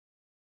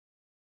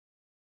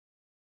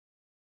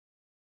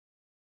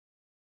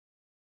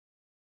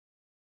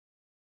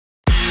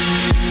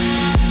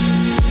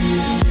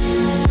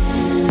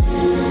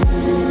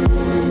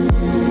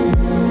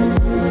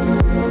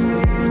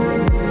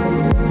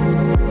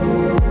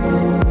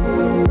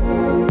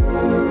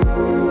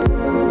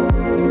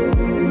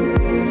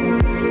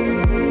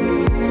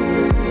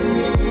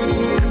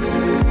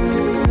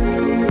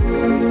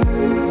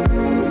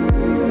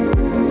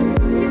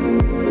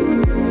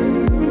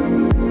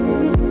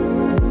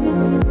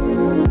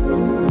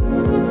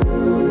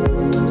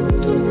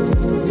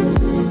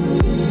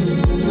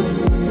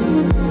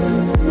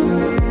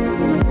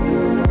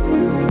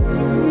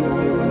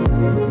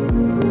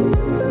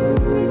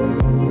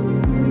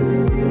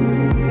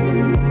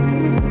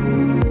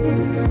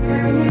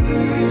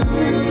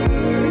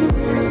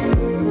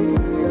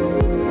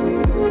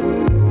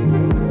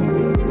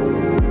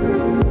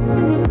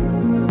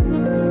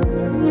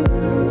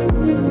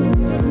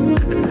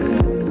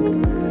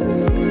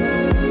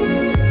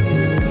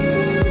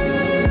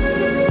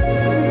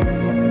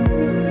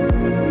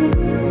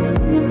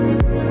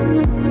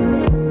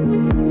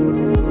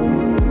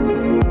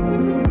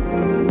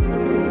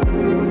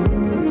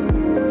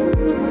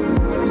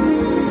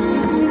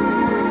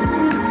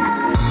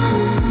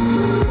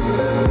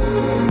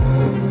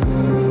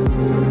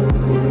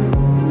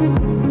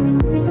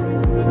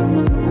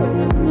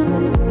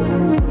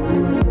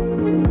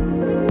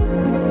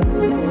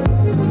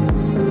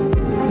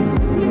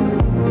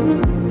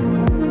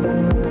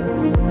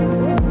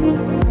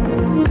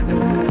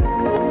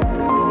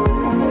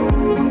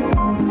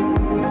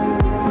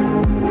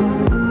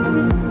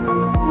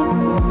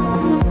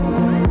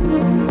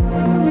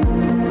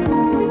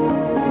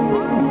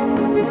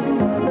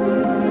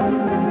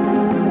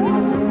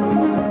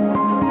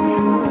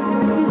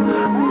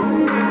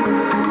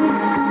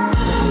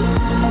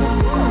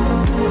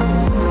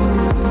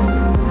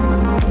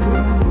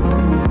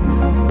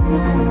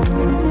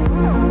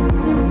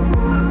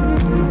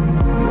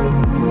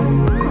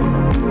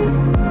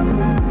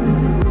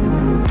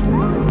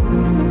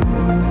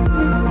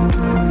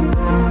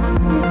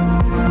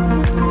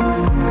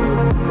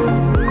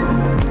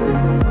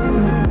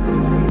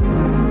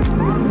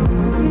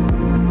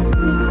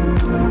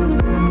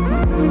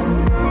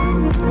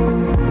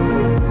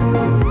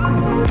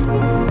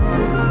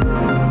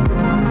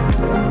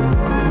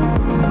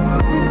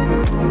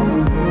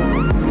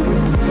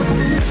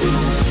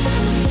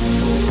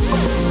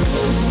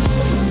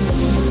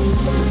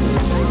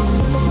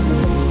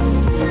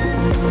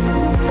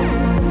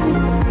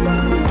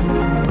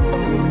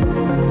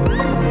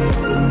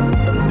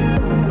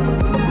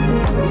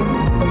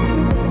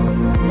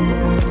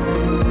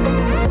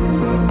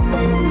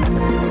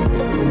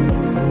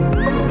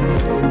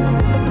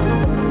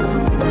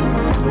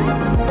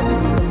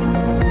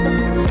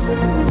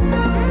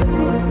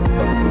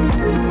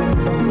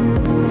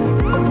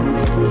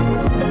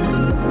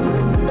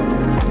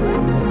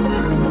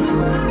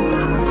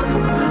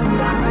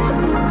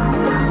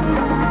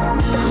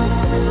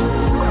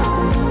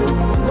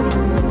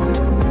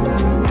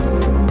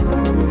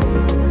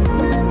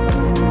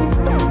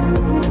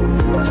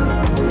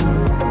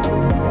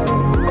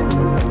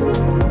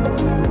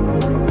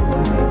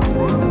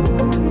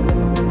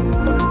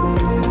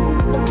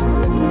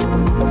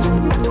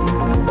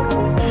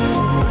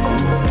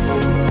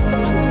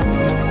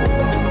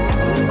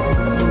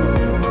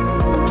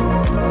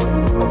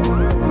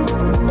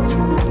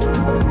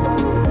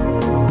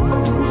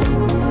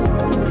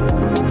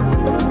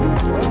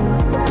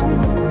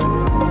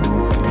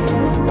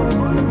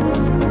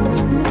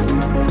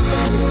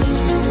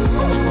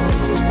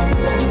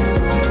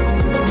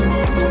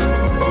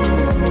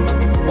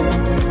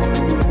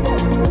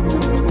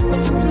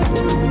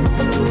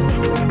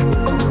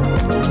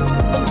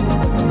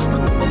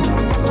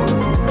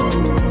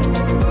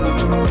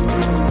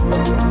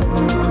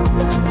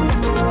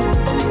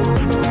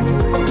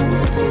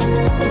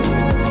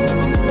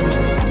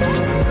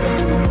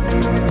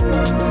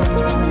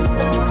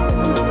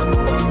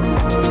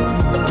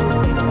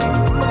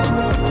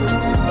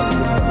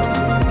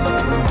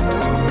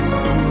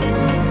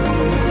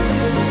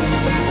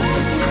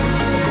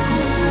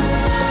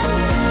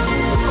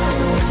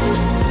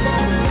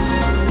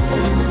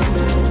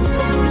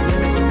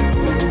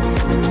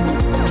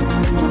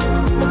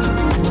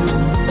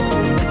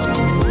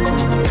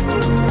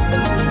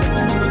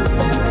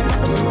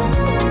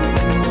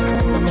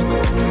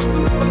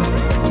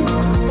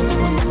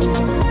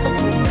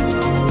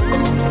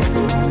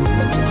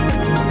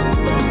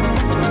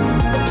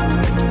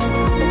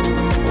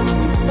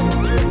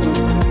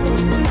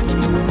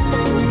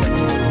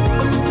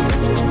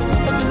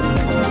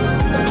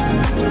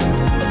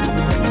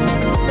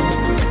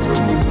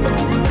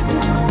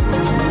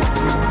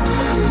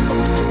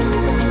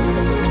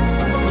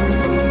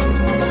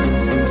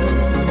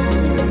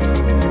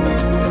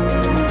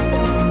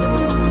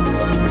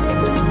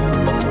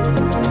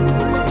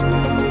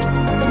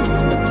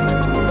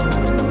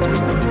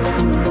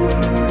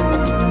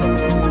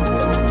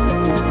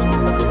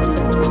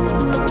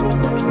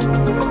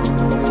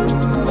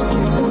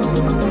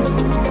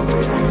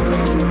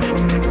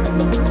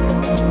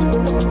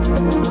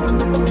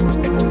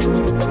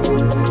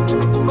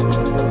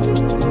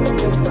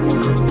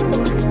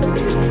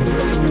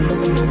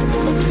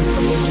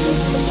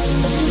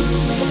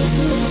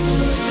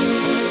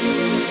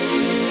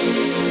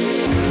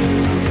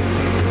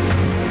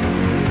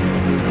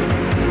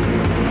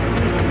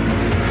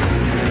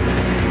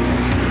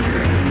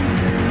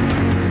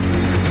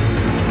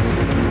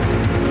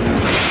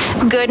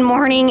Good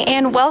morning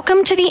and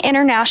welcome to the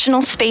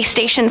International Space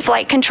Station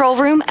Flight Control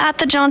Room at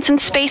the Johnson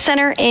Space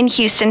Center in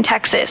Houston,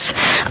 Texas.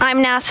 I'm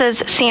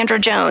NASA's Sandra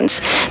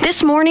Jones.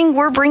 This morning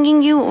we're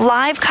bringing you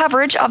live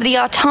coverage of the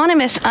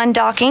autonomous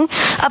undocking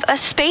of a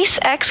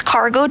SpaceX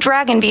Cargo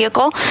Dragon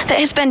vehicle that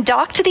has been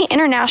docked to the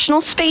International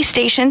Space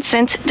Station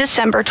since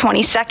December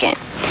 22nd.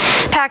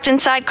 Packed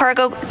inside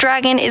Cargo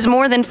Dragon is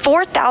more than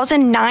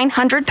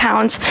 4,900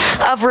 pounds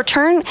of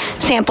return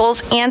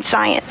samples and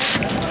science.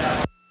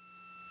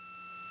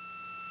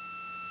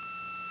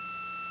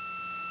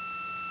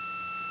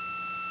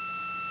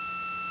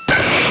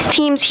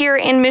 Teams here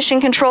in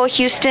Mission Control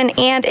Houston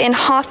and in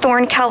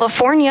Hawthorne,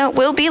 California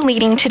will be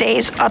leading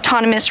today's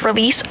autonomous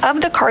release of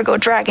the Cargo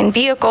Dragon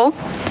vehicle.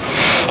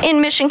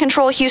 In Mission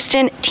Control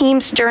Houston,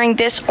 teams during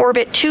this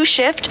Orbit 2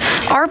 shift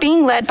are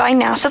being led by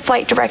NASA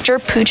Flight Director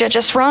Pooja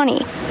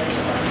Jasrani.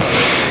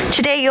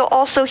 Today, you'll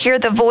also hear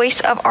the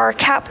voice of our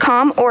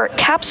Capcom, or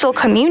capsule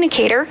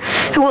communicator,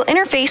 who will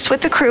interface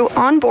with the crew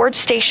on board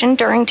station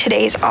during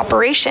today's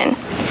operation.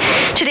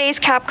 Today's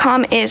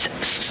Capcom is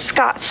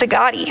Scott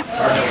Sagatti.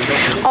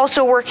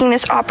 Also working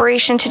this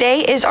operation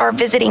today is our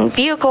visiting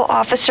vehicle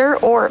officer,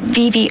 or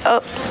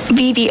VVO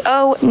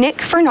Nick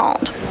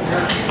Fernald.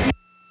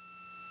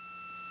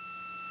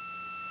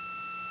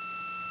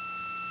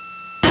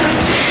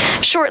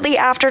 Shortly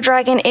after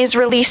Dragon is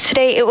released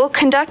today, it will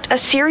conduct a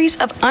series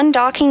of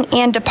undocking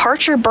and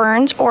departure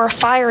burns or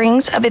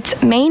firings of its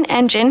main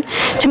engine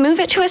to move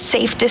it to a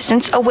safe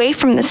distance away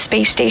from the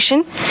space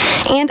station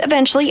and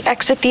eventually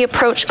exit the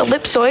approach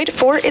ellipsoid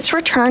for its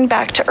return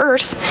back to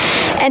Earth,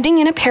 ending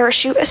in a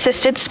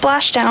parachute-assisted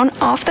splashdown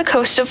off the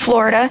coast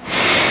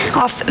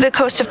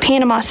of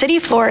Panama City,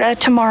 Florida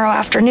tomorrow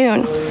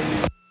afternoon.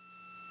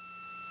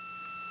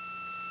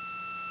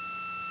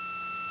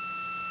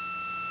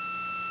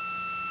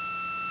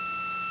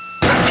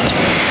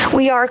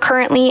 We are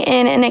currently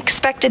in an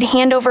expected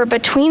handover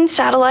between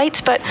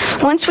satellites, but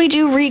once we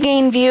do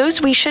regain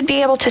views, we should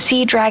be able to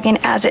see Dragon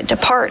as it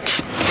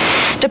departs.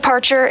 The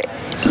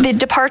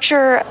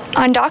departure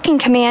undocking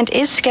command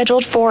is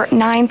scheduled for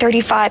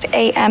 9:35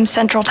 a.m.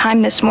 Central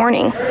Time this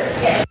morning.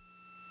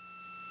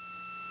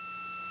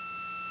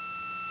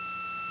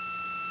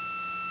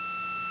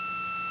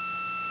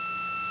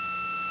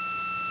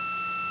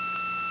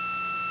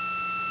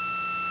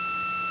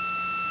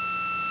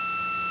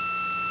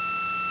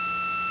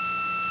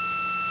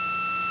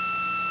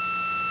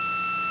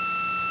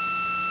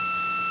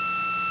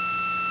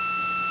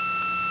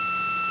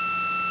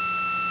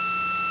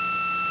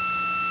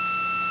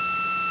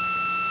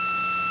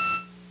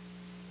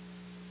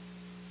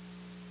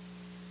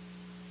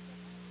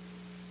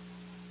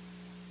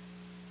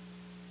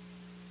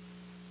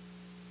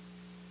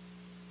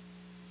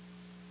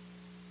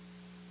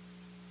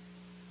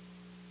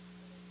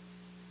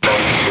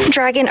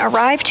 Dragon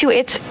arrived to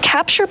its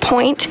capture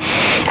point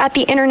at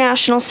the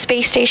International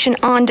Space Station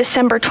on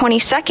December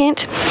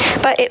 22nd,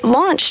 but it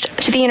launched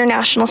to the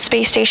International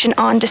Space Station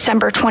on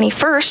December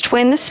 21st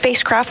when the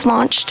spacecraft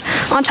launched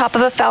on top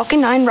of a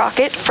Falcon 9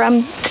 rocket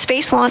from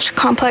Space Launch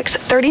Complex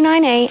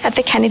 39A at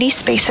the Kennedy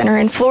Space Center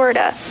in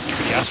Florida.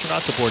 The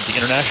astronauts aboard the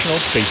International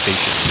Space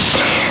Station.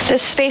 The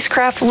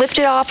spacecraft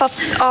lifted off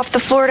the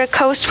Florida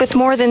coast with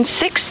more than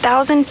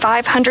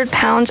 6,500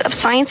 pounds of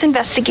science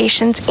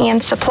investigations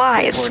and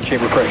supplies.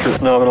 Chamber pressure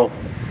is nominal.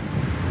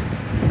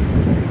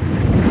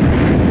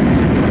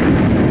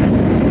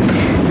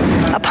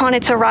 Upon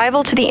its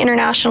arrival to the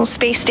International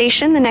Space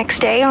Station the next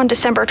day on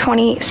December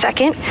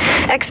 22nd,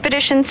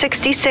 Expedition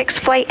 66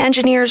 flight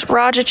engineers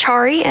Raj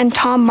Achari and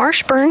Tom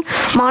Marshburn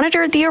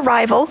monitored the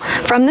arrival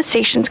from the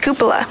station's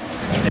cupola.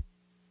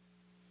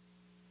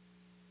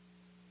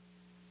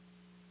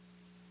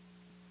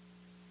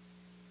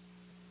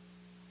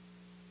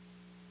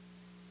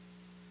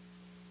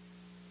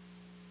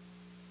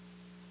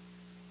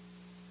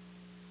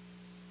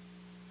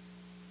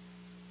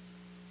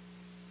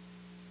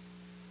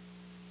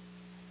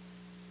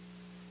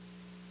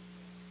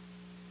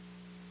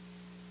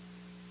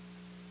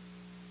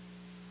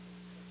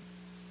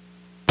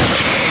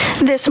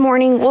 This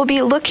morning, we'll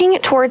be looking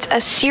towards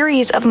a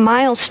series of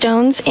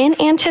milestones in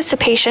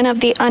anticipation of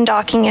the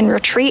undocking and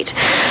retreat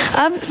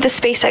of the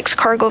SpaceX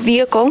cargo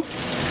vehicle.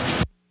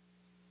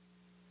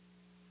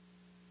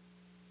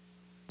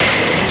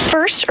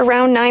 First,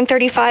 around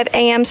 9:35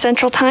 a.m.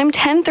 Central Time,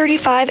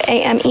 10:35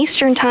 a.m.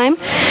 Eastern Time,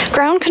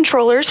 ground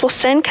controllers will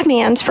send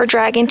commands for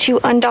Dragon to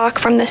undock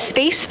from the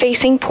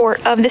space-facing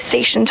port of the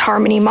station's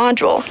Harmony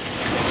module.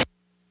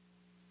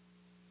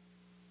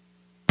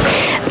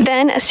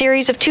 Then a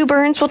series of 2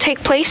 burns will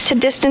take place to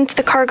distance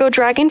the Cargo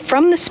Dragon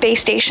from the space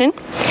station,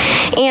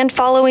 and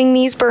following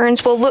these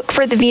burns, we'll look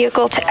for the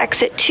vehicle to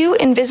exit 2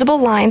 invisible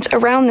lines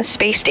around the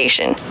space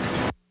station.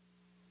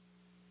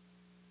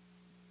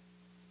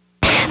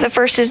 The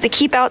first is the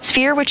Keep Out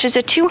Sphere, which is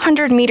a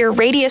 200-meter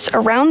radius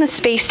around the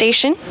space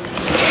station.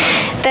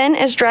 Then,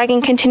 as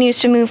Dragon continues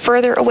to move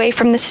further away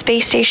from the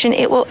space station,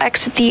 it will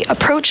exit the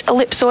approach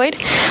ellipsoid,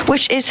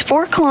 which is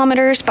 4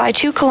 kilometers by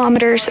 2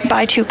 kilometers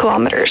by 2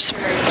 kilometers.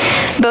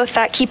 Both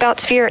that keep-out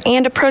sphere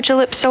and approach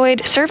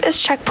ellipsoid serve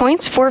as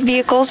checkpoints for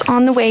vehicles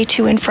on the way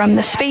to and from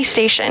the space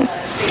station.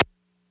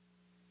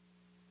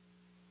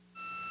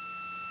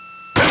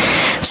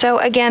 So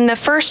again, the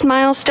first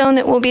milestone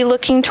that we'll be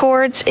looking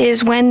towards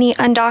is when the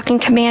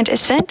undocking command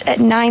is sent at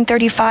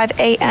 9:35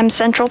 a.m.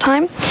 Central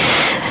Time.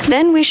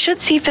 Then we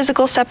should see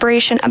physical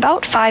separation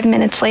about 5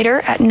 minutes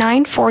later at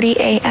 9:40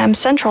 a.m.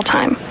 Central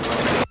Time.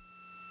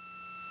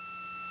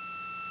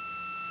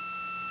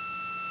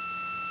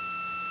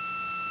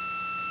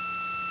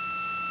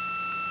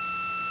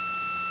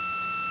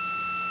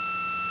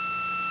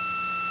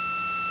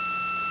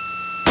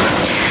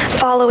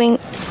 Following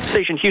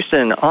Station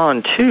Houston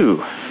on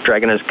 2.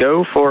 Dragon is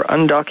go for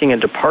undocking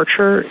and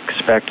departure.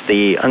 Expect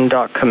the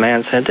undock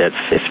command sent at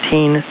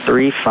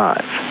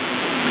 15:35.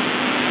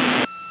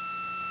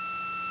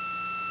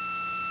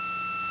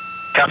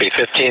 Copy,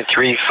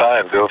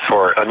 15:35. Go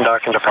for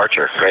undock and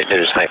departure. Great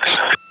news, thanks.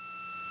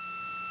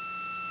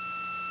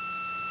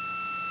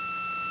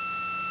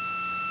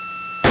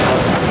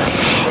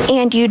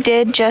 And you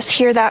did just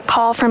hear that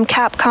call from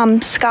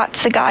Capcom Scott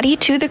Sagatti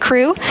to the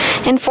crew,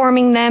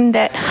 informing them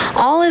that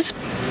all is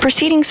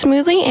proceeding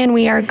smoothly and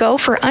we are go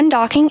for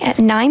undocking at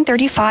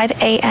 9:35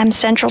 a.m.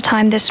 Central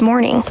Time this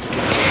morning.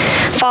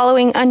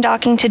 Following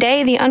undocking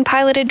today, the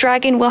unpiloted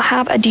Dragon will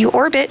have a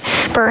deorbit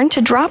burn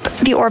to drop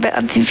the orbit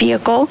of the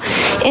vehicle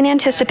in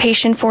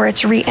anticipation for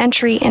its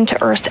re-entry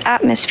into Earth's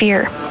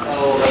atmosphere.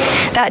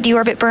 That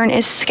deorbit burn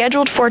is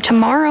scheduled for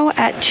tomorrow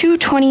at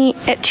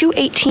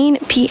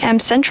 2:18 p.m.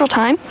 Central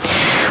Time,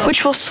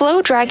 which will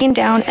slow Dragon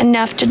down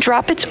enough to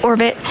drop its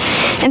orbit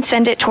and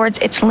send it towards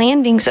its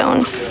landing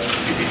zone.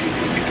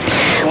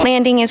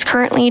 Landing is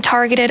currently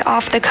targeted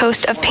off the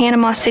coast of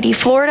Panama City,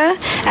 Florida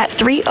at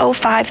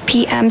 3:05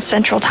 p.m.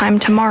 Central Time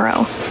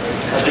tomorrow.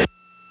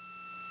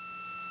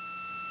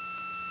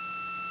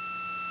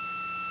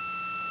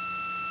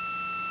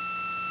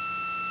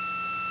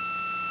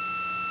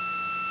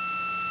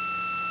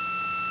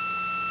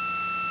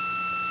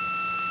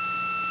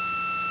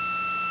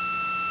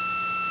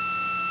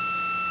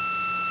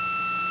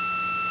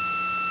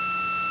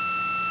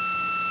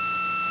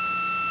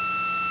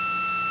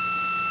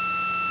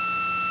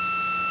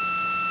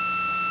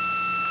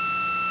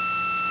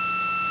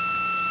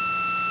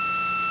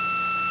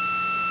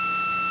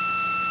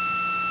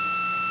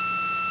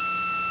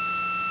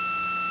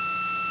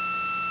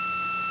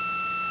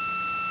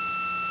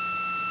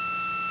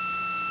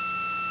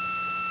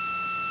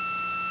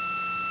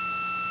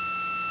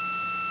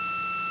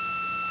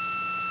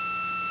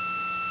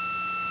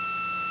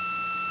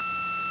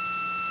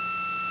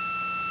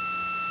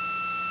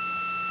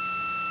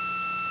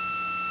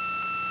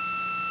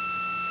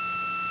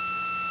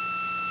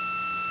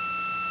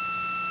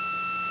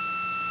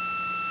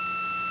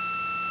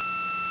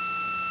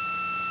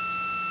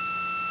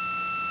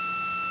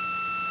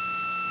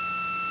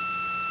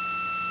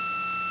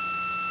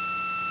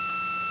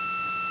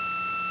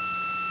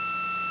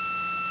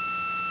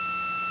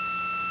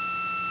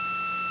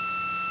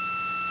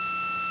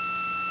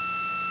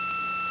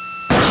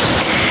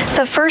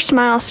 The first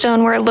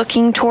milestone we're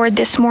looking toward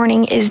this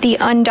morning is the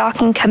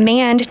undocking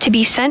command to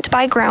be sent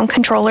by ground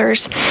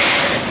controllers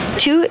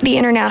to the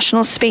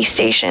International Space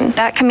Station.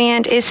 That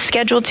command is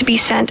scheduled to be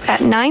sent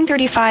at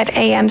 9:35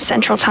 a.m.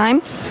 Central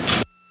Time.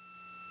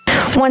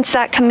 Once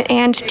that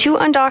command to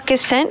undock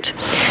is sent,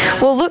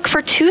 we'll look for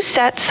 2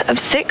 sets of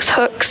 6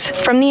 hooks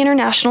from the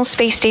International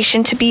Space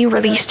Station to be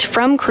released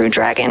from Crew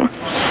Dragon.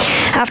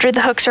 After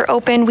the hooks are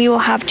open, we will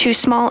have 2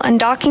 small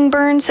undocking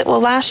burns that will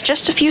last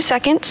just a few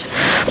seconds,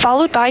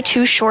 followed by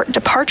 2 short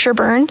departure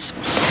burns.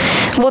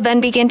 We'll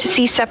then begin to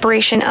see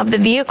separation of the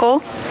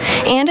vehicle,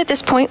 and at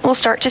this point, we'll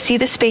start to see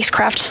the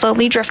spacecraft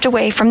slowly drift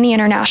away from the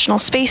International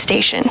Space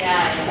Station.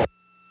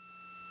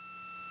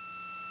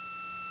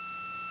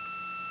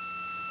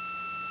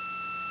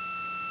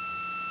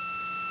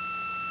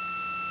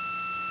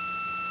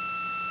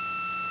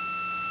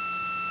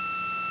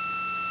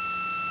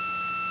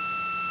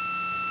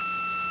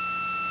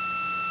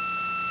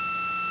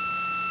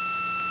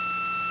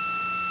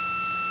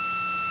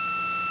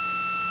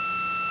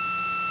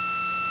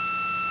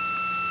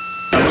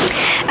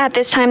 At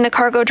this time, the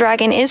Cargo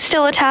Dragon is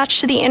still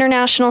attached to the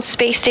International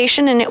Space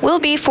Station, and it will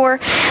be for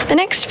the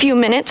next few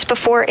minutes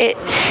before it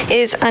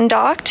is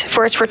undocked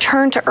for its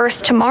return to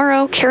Earth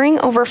tomorrow, carrying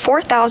over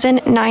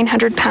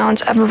 4,900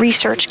 pounds of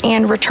research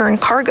and return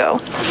cargo.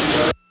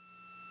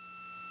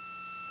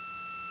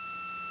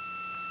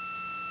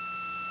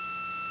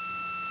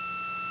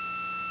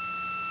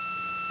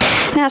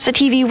 NASA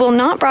TV will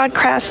not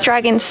broadcast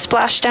Dragon's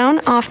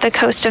splashdown off the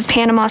coast of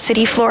Panama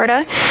City,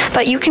 Florida,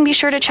 but you can be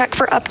sure to check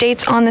for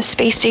updates on the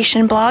Space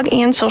Station blog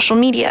and social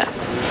media.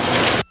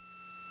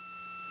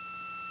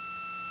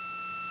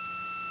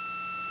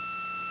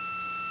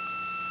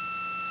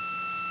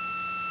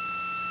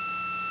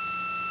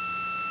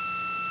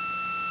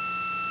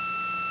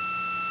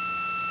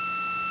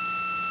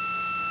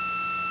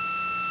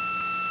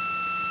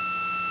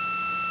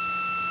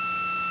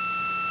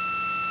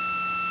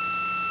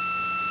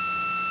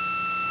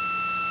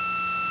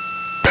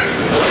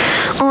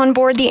 On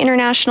board the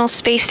International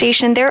Space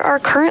Station, there are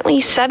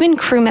currently 7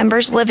 crew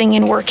members living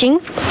and working.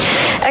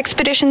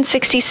 Expedition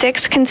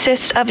 66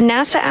 consists of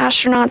NASA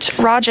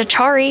astronauts Raja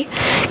Chari,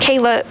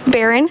 Kayla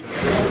Barron,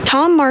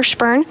 Tom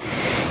Marshburn,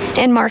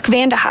 and Mark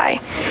Vande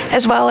Hei,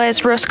 as well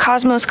as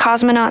Roscosmos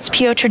cosmonauts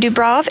Pyotr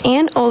Dubrov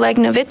and Oleg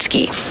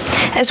Novitsky,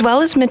 as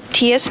well as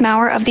Matthias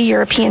Maurer of the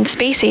European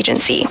Space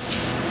Agency.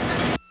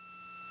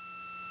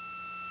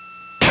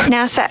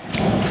 NASA.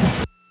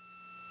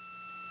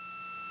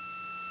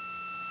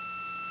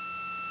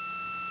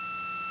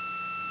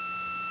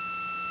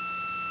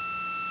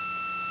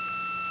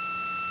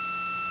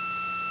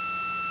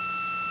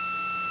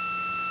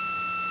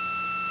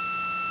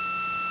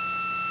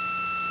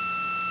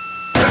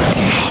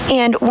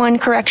 And one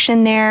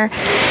correction there,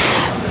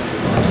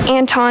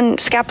 Anton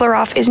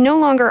Skaplerov is no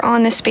longer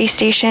on the space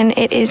station.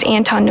 It is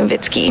Anton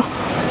Novitsky.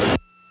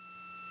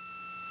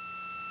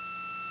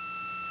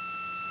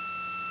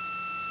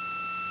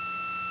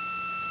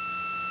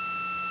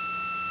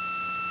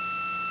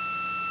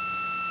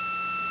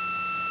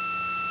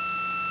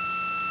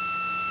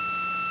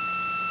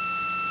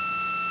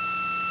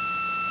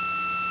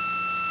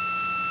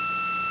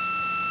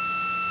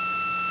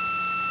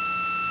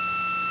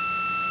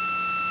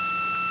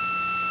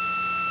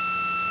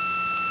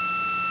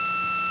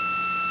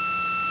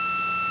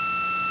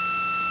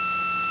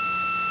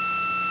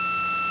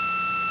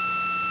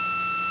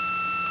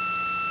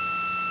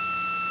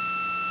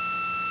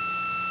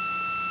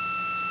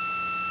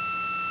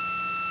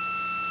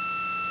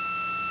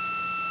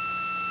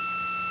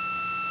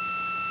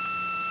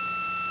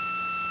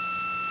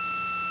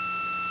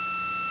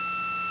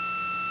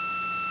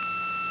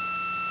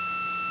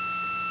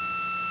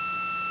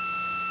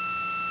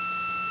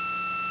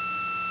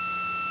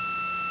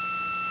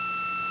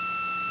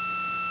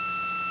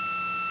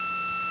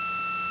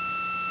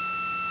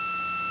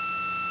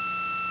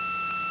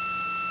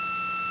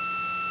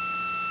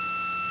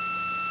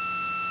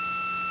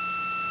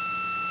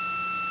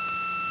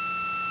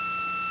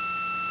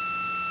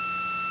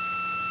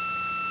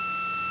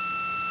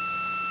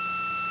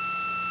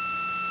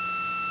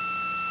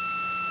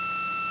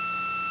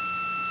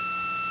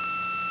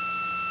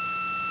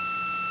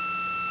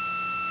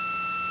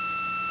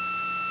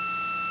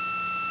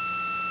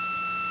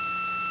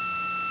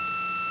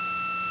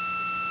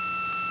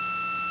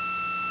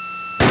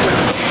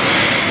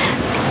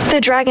 The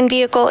Dragon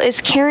vehicle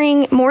is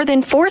carrying more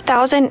than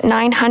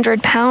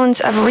 4,900 pounds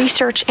of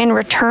research and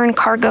return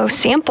cargo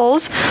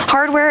samples,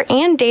 hardware,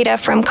 and data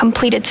from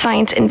completed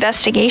science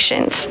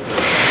investigations.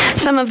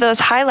 Some of those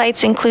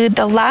highlights include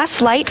the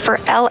last light for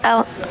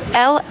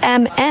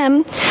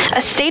LMM,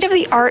 a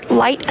state-of-the-art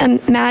light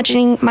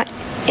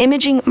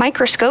imaging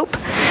microscope,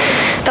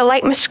 the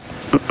light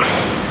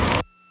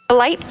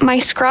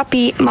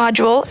microscopy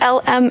module,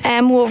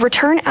 LMM, will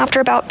return after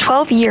about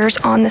 12 years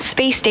on the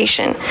space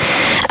station.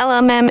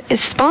 LMM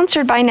is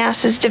sponsored by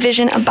NASA's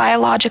Division of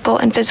Biological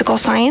and Physical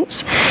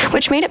Science,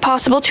 which made it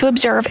possible to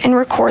observe and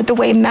record the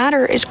way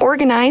matter is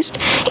organized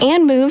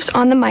and moves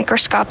on the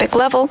microscopic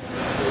level.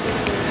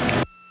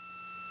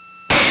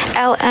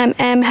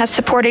 LMM has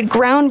supported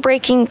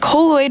groundbreaking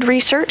colloid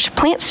research,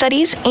 plant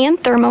studies,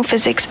 and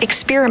thermophysics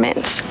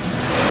experiments.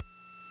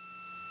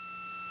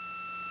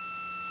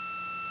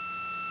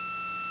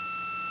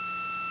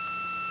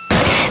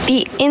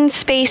 The In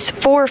Space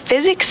 4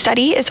 physics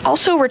study is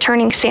also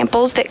returning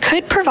samples that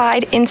could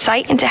provide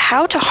insight into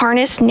how to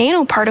harness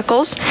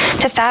nanoparticles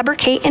to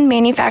fabricate and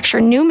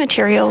manufacture new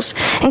materials,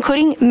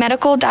 including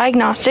medical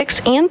diagnostics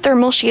and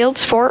thermal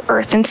shields for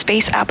Earth and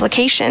space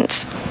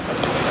applications.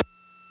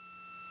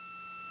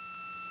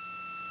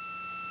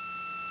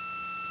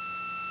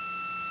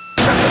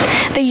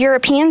 The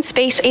European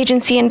Space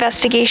Agency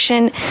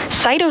investigation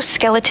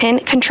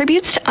cytoskeleton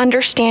contributes to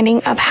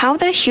understanding of how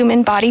the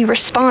human body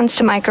responds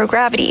to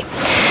microgravity.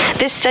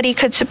 This study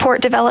could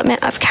support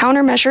development of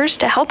countermeasures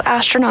to help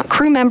astronaut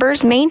crew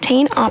members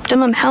maintain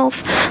optimum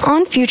health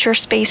on future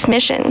space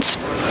missions.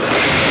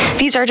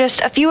 These are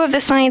just a few of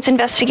the science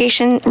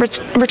investigations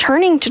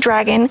returning to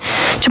Dragon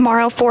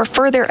tomorrow for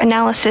further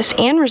analysis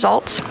and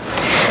results.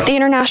 The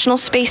International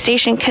Space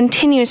Station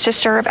continues to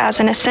serve as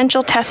an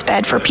essential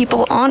testbed for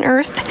people on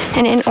Earth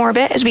and in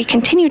orbit as we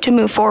continue to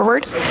move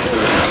forward,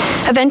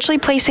 eventually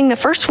placing the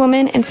first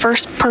woman and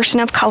first person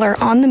of color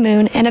on the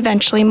Moon and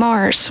eventually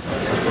Mars.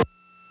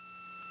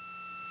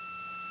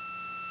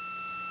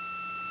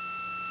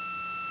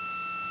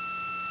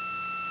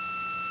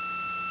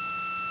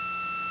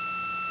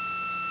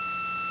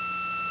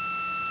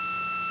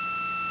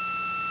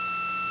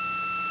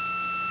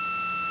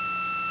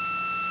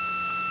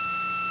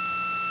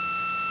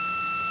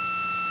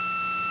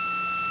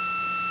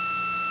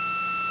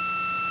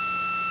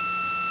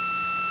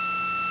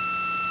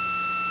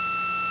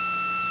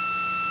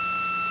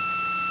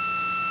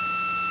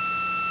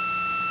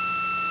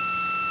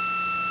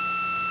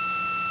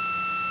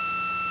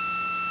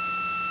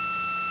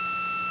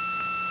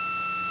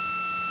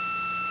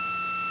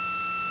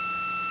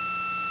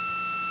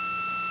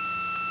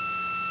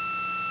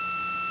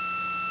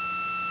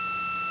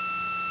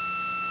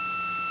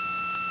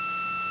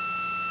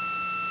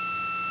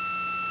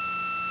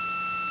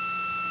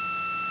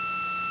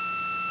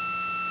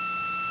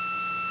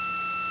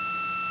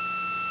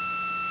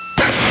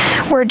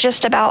 We're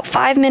just about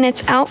 5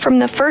 minutes out from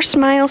the first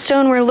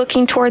milestone we're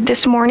looking toward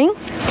this morning,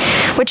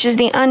 which is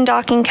the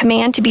undocking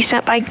command to be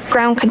sent by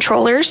ground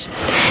controllers,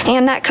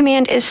 and that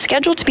command is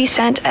scheduled to be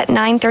sent at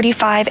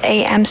 9:35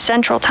 a.m.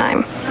 Central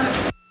Time.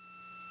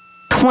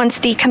 Once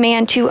the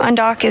command to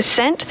undock is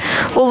sent,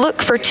 we'll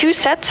look for 2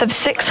 sets of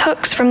 6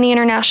 hooks from the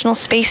International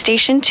Space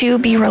Station to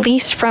be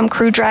released from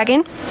Crew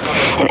Dragon.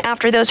 And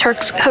after those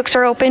hooks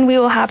are open, we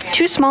will have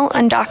 2 small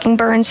undocking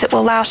burns that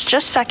will last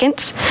just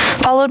seconds,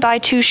 followed by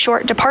 2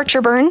 short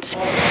departure burns,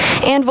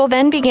 and we'll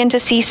then begin to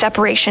see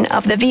separation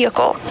of the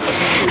vehicle.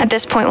 At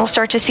this point, we'll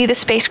start to see the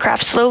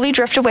spacecraft slowly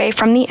drift away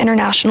from the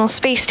International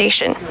Space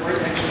Station.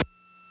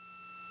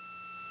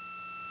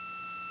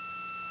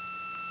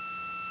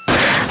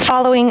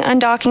 Following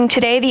undocking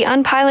today, the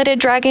unpiloted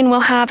Dragon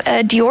will have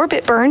a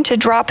deorbit burn to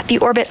drop the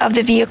orbit of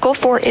the vehicle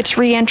for its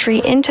re-entry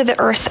into the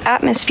Earth's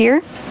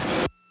atmosphere.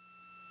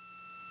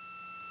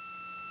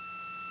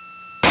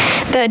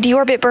 The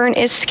deorbit burn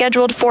is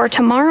scheduled for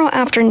tomorrow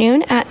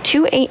afternoon at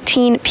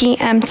 2:18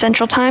 p.m.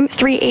 Central Time,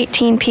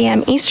 3:18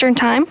 p.m. Eastern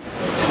Time.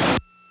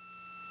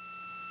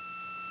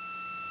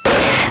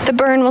 The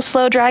burn will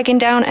slow Dragon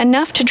down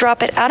enough to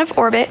drop it out of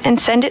orbit and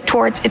send it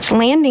towards its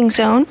landing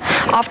zone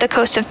off the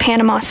coast of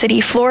Panama City,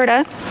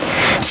 Florida.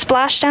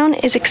 Splashdown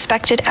is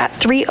expected at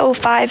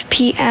 3:05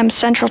 p.m.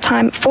 Central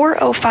Time,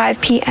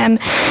 4:05 p.m.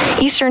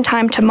 Eastern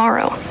Time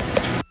tomorrow.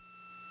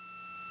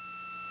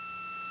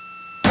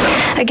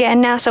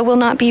 Again, NASA will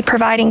not be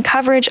providing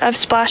coverage of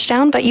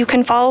splashdown, but you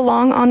can follow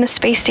along on the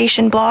Space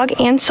Station blog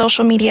and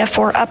social media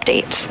for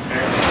updates.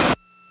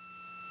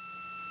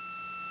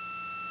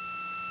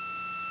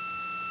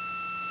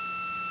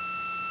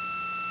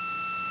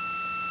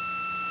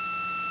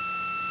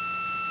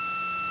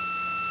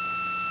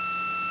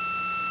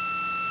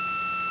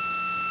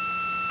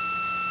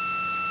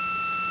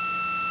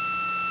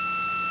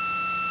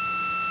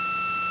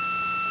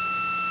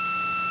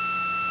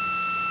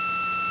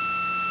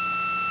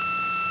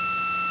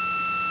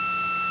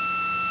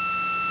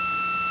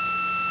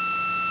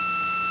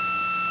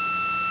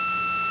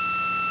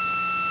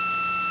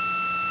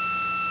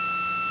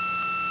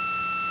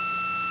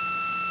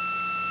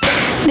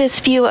 This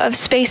view of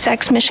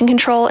SpaceX Mission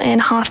Control in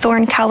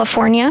Hawthorne,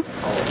 California.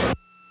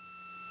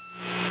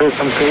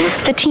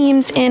 The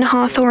teams in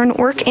Hawthorne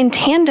work in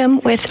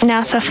tandem with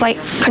NASA flight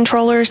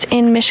controllers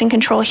in Mission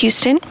Control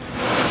Houston.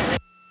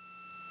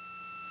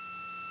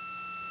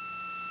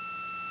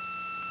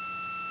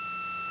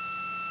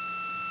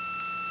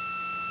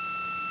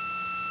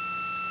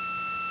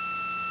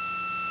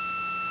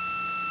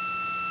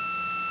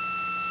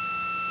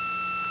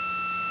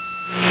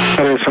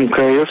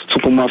 МКС,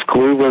 ЦУПа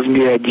Москвы,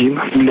 возьми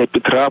 1 для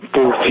Петра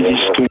по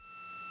физическим.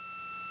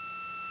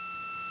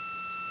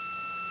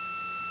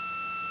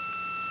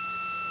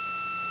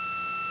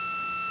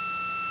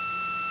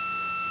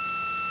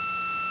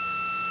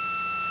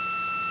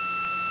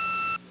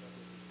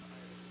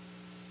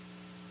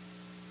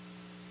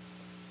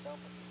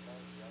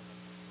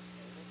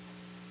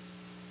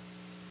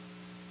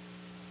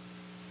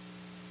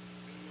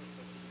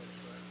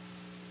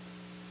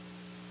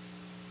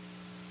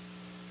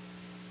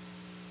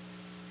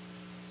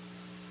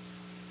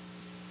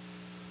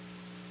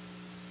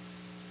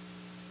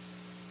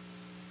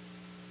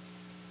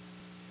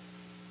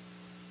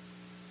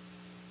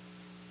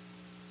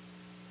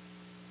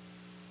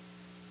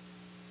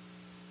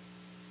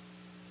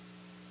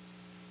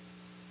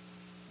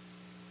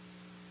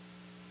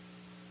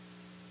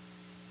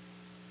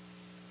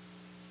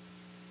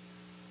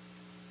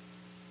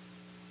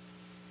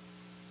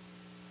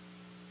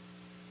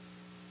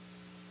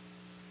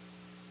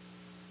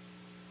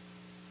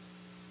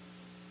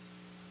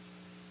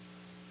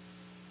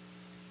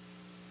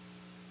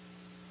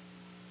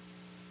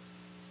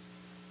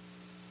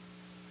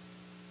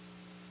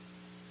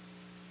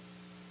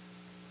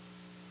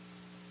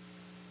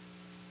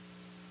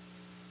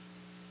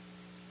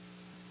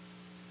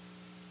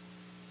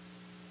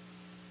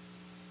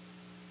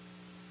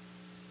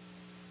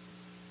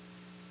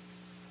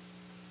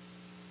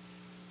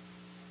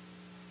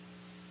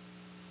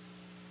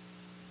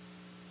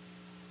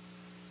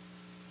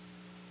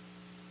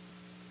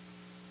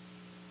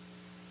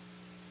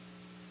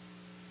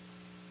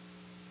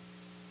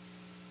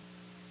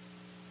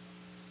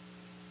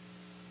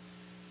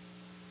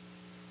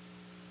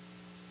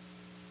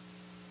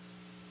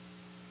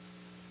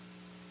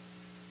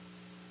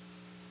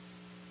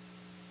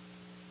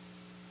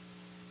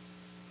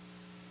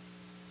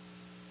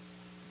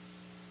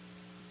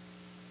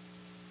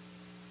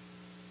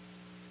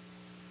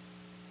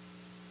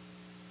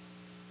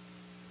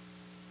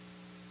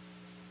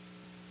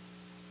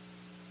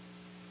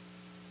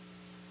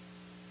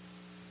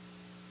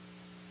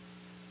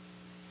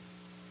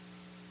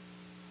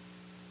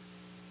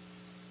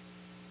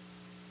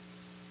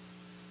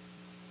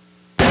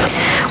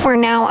 We're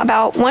now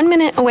about 1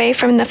 minute away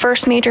from the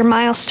first major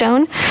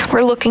milestone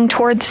we're looking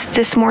towards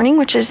this morning,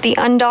 which is the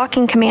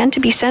undocking command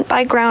to be sent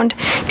by ground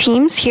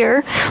teams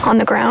here on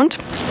the ground.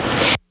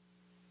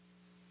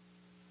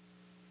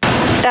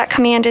 That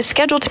command is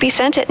scheduled to be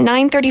sent at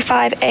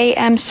 9:35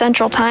 a.m.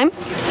 Central Time.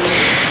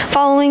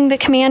 Following the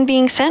command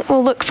being sent,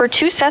 we'll look for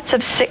 2 sets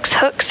of 6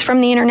 hooks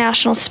from the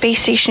International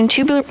Space Station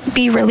to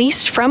be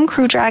released from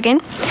Crew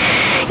Dragon.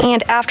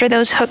 And after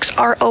those hooks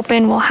are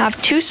open, we'll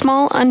have 2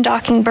 small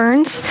undocking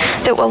burns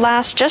that will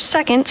last just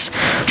seconds,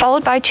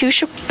 followed by 2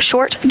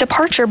 short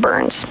departure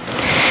burns.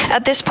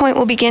 At this point,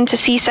 we'll begin to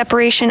see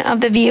separation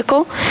of the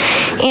vehicle,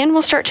 and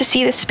we'll start to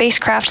see the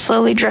spacecraft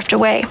slowly drift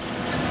away.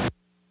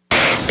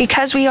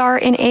 Because we are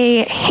in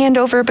a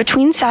handover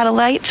between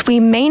satellites, we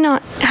may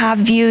not have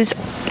views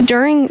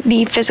during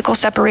the physical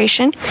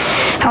separation.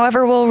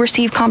 However, we'll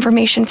receive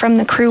confirmation from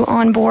the crew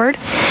on board,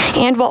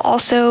 and we'll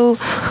also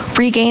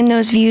regain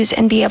those views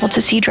and be able to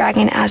see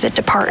Dragon as it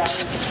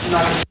departs.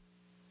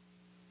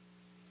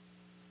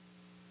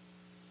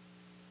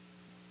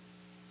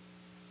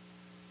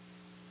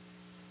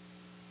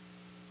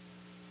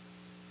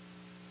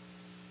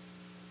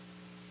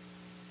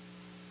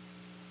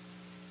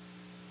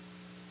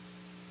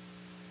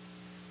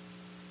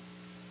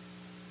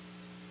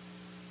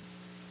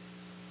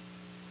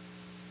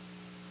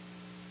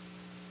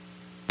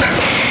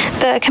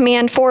 The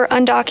command for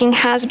undocking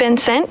has been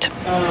sent.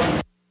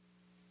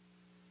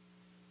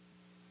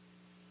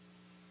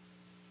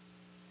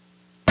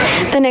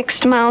 The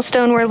next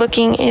milestone we're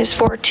looking is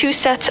for 2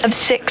 sets of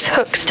 6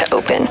 hooks to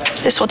open.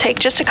 This will take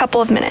just a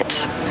couple of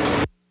minutes.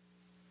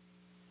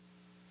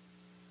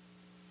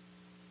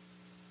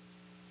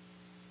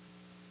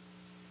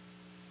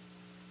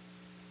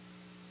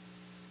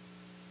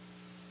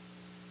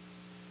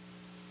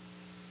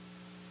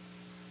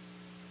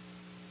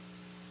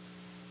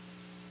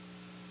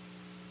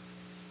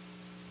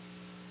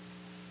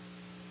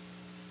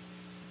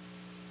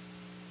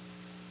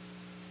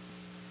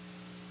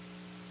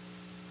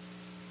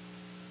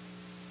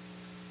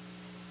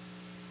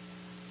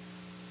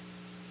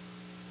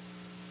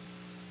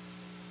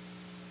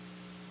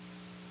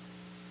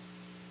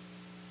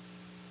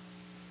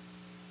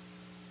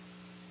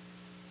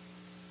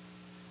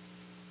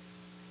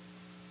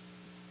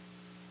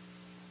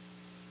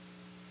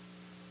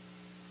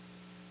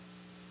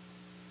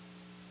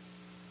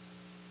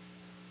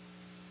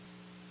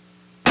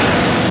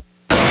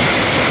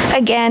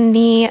 Again,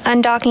 the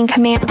undocking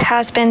command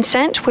has been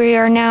sent. We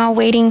are now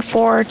waiting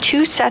for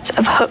 2 sets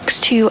of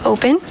hooks to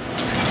open.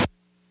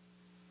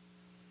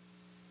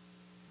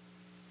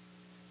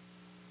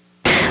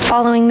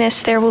 Following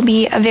this, there will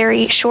be a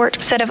very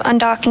short set of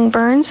undocking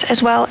burns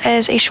as well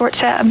as a short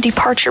set of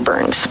departure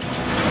burns.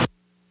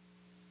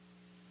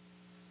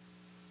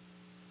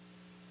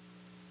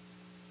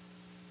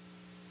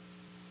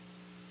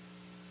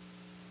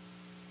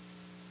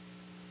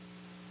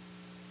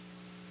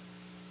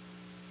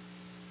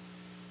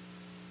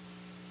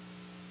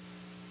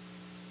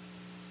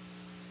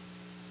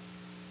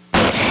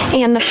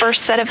 And the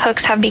first set of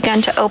hooks have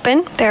begun to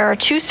open. There are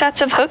 2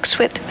 sets of hooks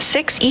with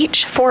 6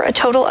 each for a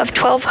total of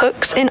 12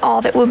 hooks in all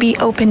that will be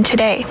open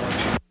today.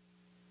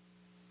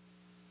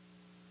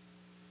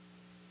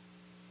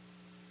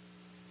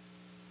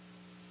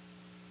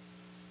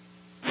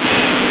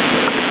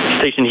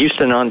 Station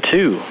Houston on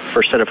 2.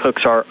 First set of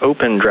hooks are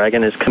open.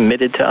 Dragon is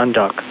committed to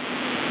undock.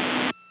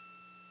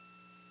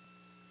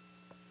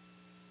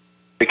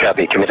 We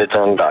copy. Committed to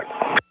undock.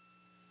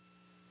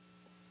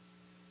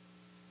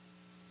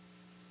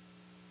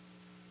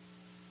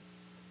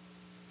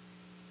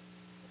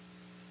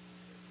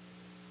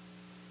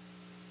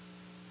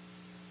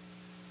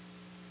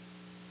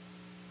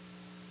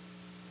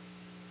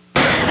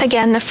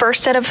 Again, the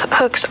first set of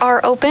hooks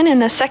are open and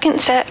the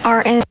second set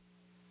are in.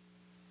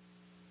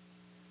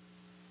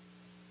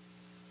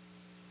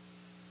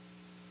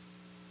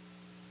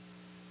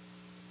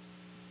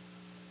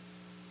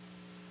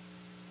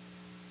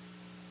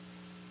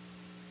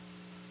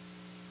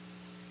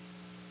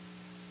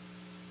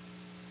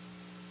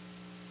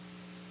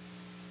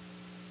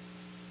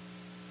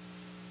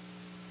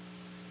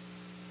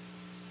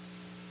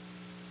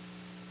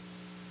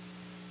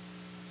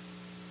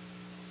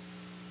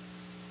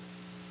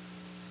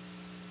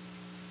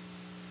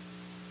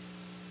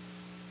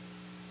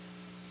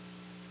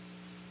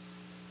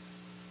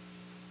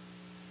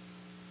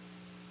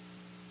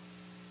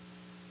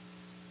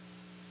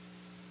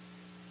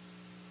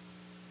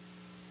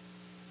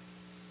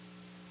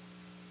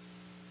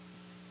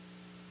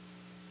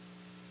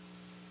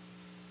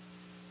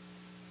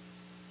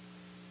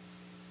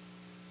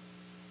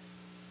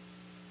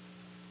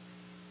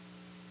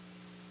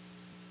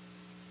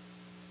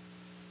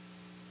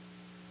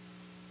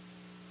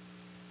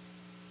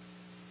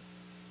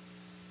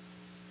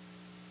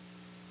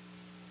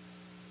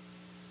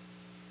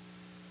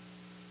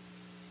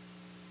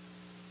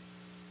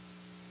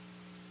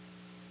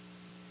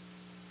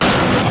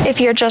 If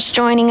you're just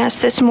joining us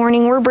this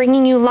morning, we're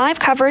bringing you live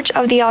coverage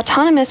of the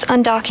autonomous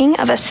undocking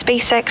of a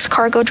SpaceX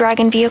Cargo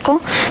Dragon vehicle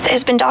that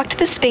has been docked to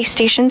the space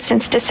station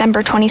since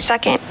December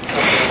 22nd.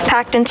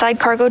 Packed inside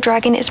Cargo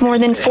Dragon is more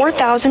than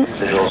 4,000...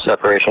 Visual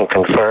separation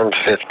confirmed,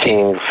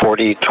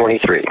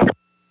 15:40:23.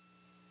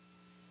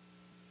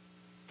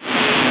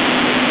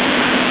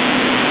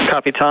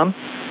 Copy, Tom.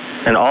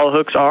 and all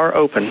hooks are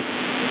open.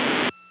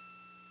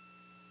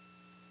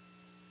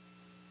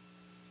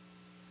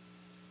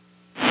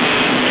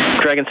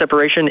 Dragon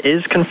separation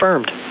is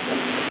confirmed.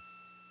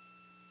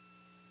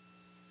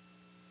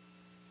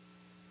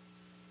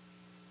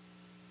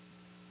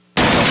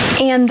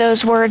 And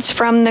those words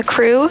from the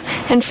crew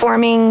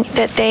informing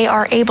that they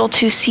are able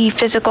to see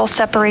physical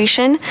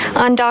separation.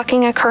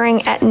 Undocking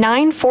occurring at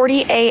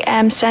 9:40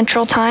 a.m.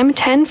 Central Time,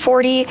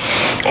 10:40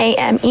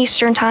 a.m.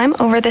 Eastern Time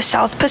over the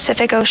South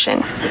Pacific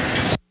Ocean.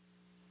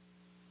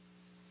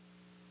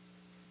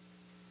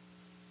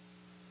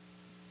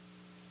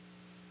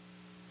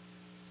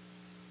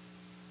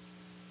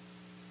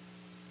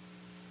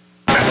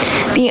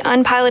 The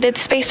unpiloted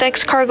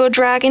SpaceX Cargo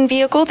Dragon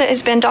vehicle that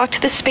has been docked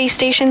to the space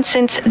station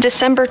since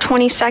December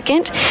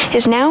 22nd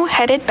is now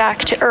headed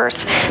back to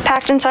Earth.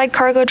 Packed inside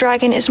Cargo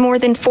Dragon is more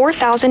than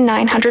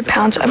 4,900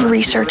 pounds of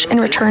research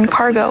and return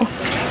cargo.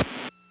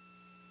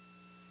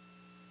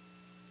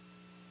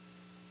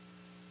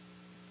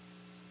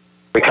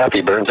 We copy.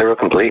 Burn 0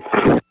 complete.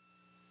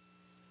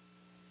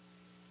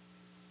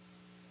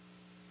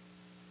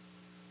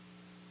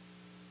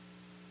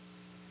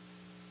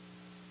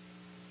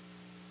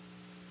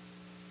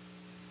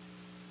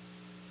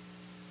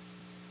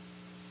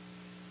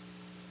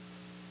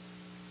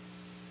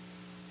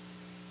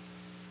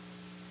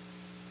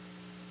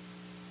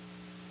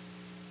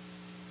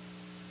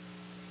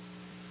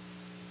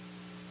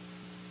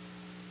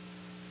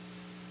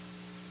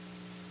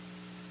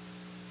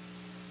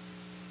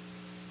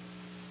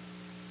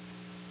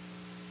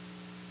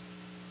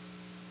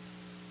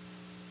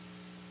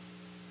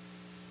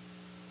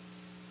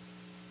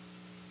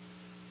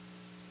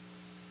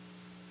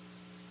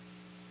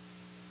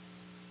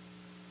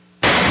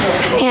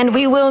 And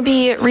we will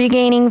be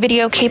regaining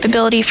video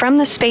capability from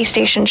the space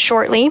station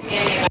shortly.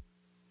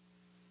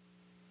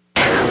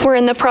 We're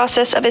in the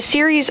process of a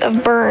series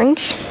of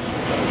burns.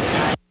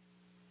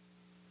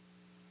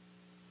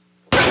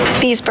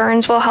 These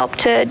burns will help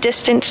to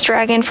distance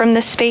Dragon from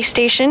the space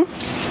station.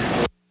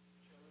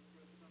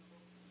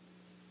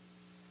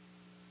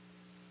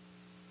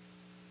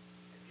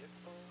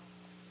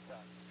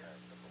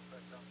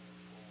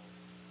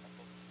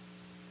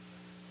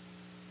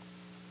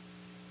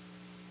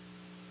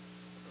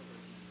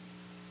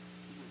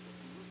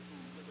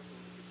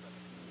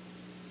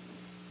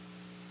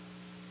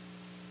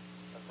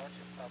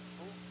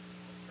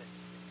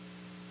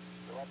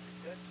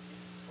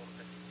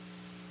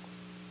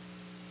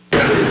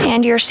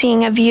 And you're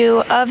seeing a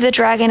view of the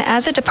Dragon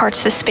as it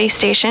departs the space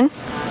station.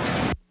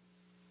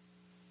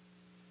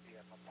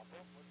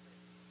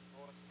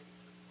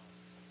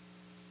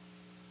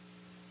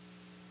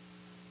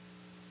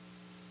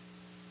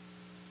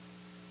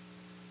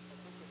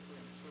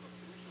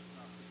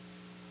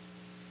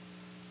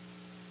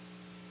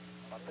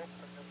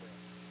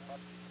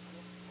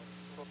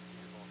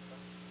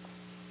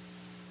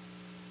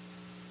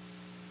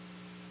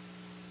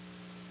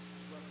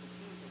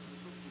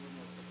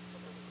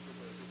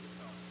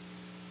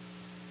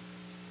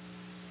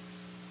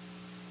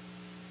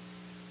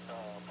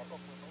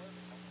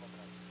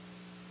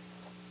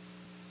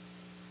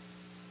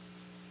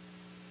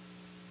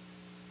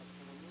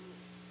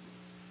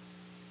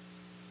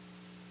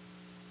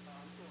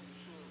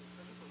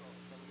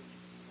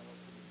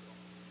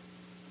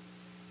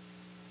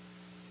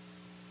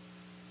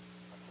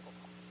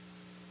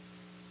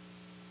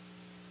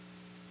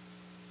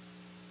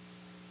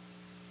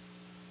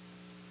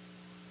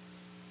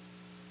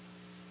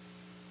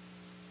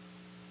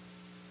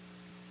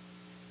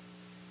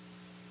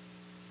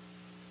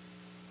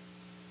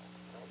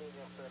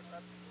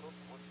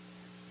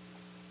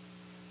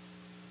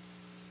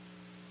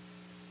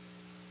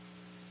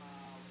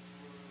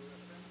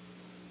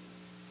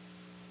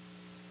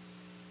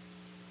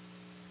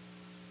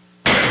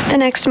 The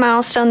next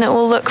milestone that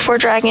we'll look for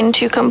Dragon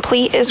to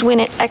complete is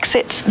when it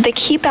exits the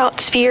keep-out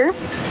sphere.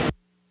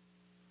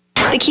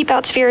 The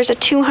keep-out sphere is a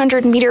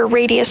 200-meter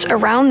radius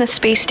around the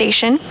space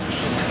station.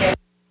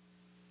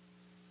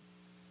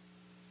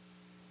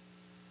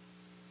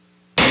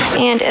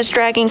 And as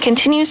Dragon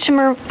continues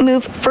to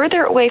move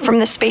further away from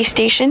the space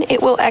station,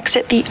 it will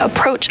exit the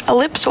approach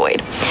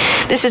ellipsoid.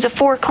 This is a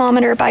 4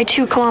 kilometer by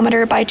 2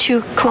 kilometer by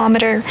 2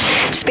 kilometer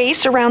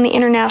space around the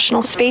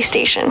International Space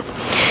Station.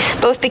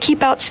 Both the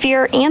keep-out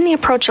sphere and the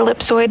approach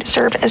ellipsoid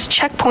serve as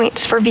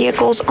checkpoints for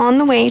vehicles on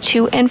the way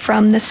to and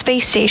from the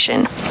space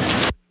station.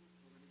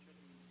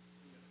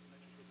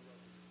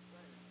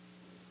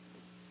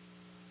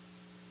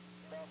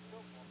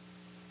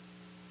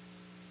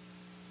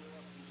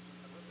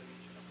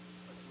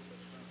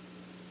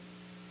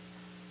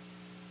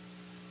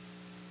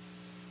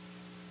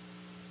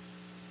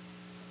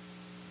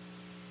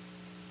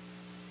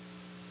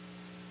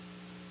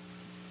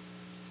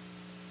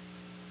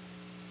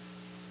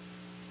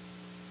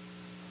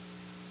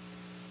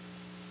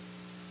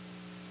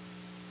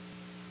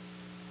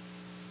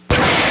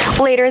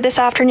 Later this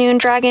afternoon,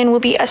 Dragon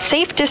will be a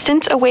safe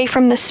distance away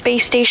from the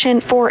space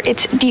station for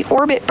its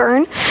deorbit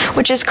burn,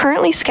 which is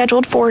currently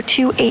scheduled for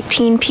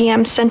 2:18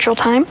 p.m. Central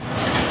Time.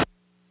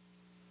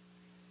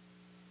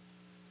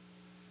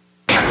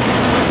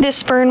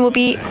 This burn will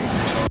be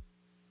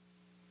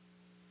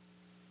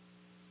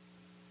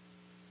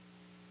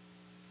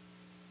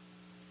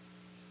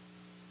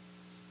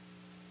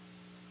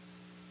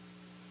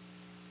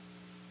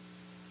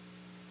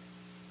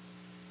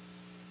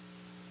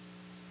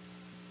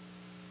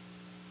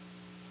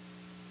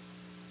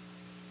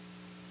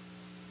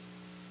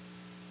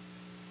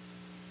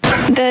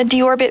the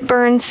deorbit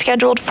burn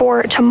scheduled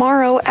for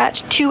tomorrow at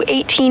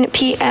 2:18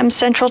 p.m.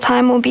 Central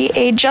Time will be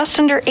a just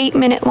under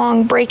 8-minute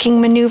long braking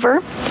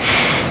maneuver.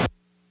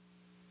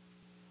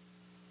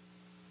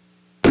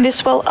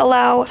 This will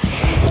allow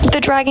the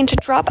Dragon to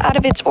drop out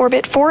of its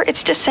orbit for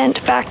its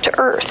descent back to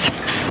Earth.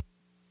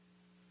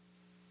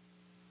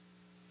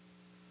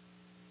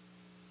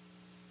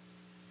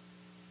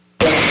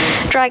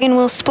 Dragon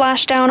will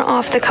splash down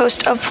off the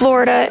coast of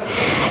Florida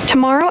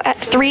tomorrow at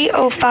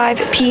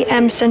 3:05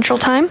 p.m. Central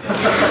Time.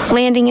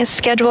 Landing is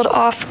scheduled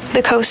off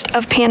the coast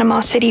of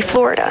Panama City,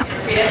 Florida.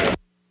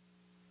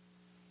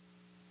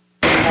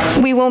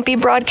 We won't be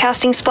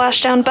broadcasting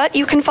splashdown, but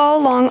you can follow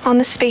along on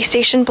the space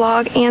station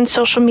blog and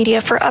social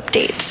media for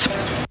updates.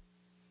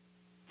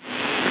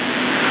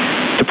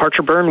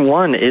 Departure burn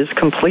 1 is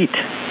complete.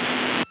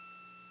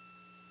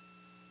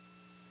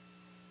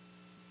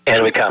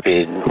 And we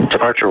copied.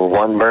 Departure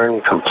 1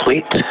 burn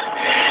complete.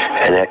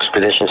 And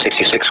Expedition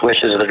 66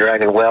 wishes the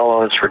Dragon well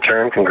on its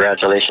return.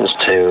 Congratulations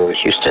to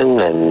Houston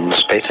and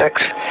SpaceX.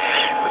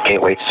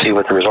 Can't wait to see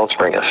what the results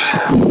bring us.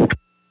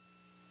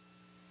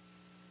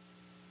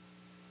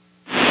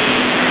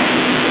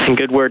 And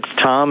good words,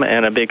 Tom,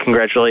 and a big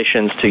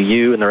congratulations to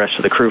you and the rest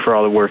of the crew for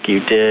all the work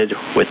you did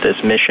with this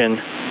mission.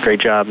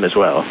 Great job as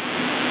well.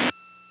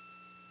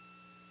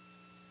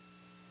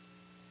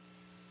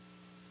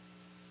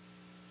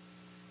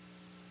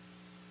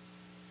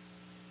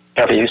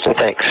 Copy, Houston.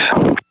 Thanks.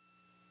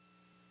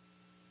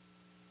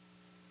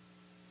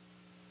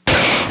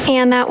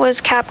 And that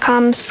was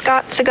Capcom's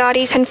Scott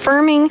Sagatti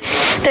confirming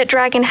that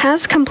Dragon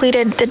has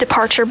completed the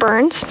departure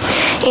burns,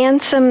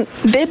 and some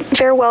bid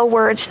farewell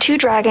words to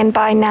Dragon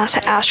by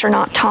NASA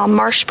astronaut Tom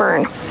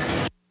Marshburn.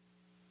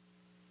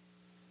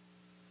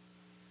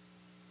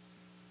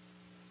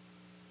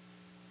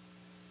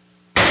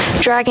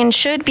 Dragon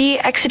should be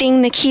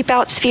exiting the keep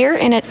out sphere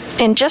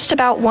in just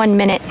about 1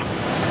 minute.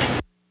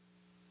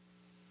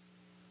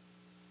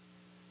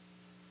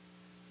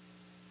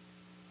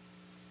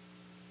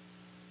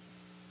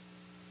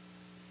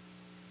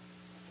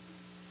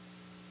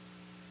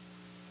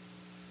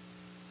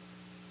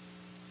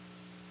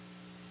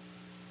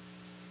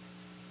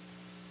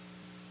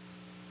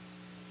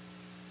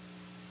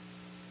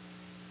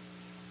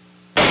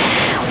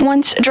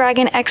 Once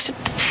Dragon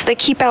exits the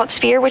keep out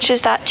sphere, which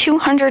is that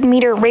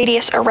 200-meter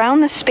radius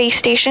around the space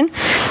station,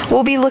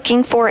 we'll be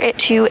looking for it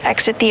to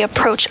exit the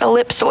approach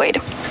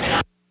ellipsoid.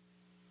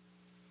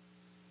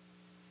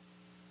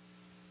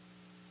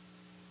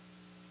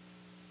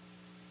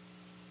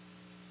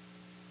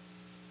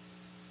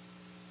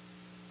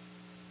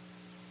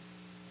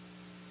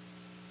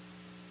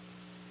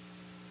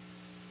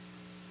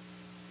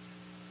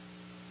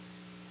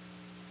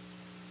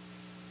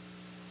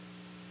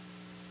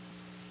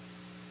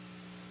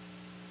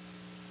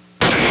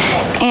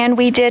 And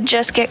we did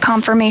just get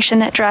confirmation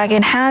that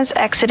Dragon has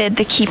exited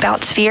the keep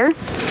out sphere.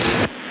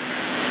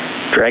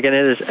 Dragon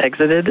has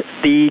exited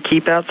the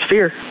keep out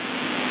sphere.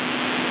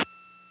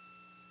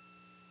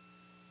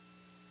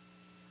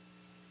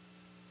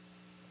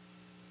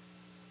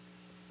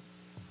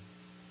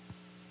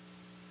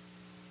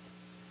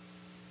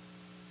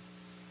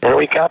 And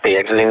we copy,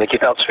 exiting the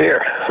keep out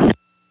sphere.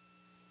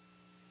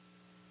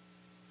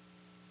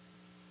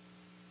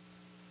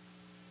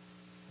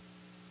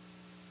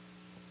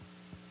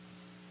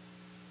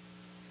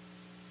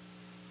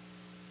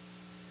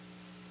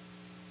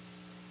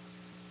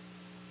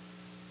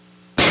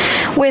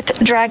 With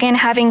Dragon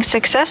having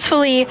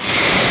successfully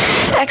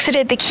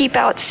exited the keep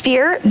out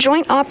sphere,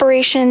 joint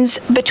operations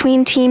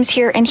between teams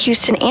here in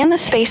Houston and the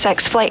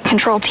SpaceX flight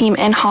control team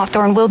in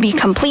Hawthorne will be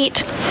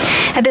complete.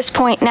 At this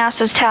point,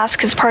 NASA's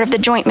tasks as part of the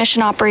joint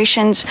mission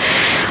operations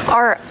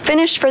are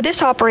finished for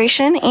this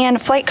operation,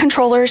 and flight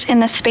controllers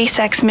in the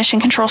SpaceX Mission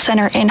Control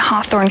Center in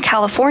Hawthorne,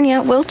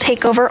 California will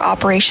take over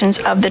operations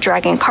of the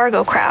Dragon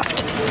cargo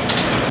craft.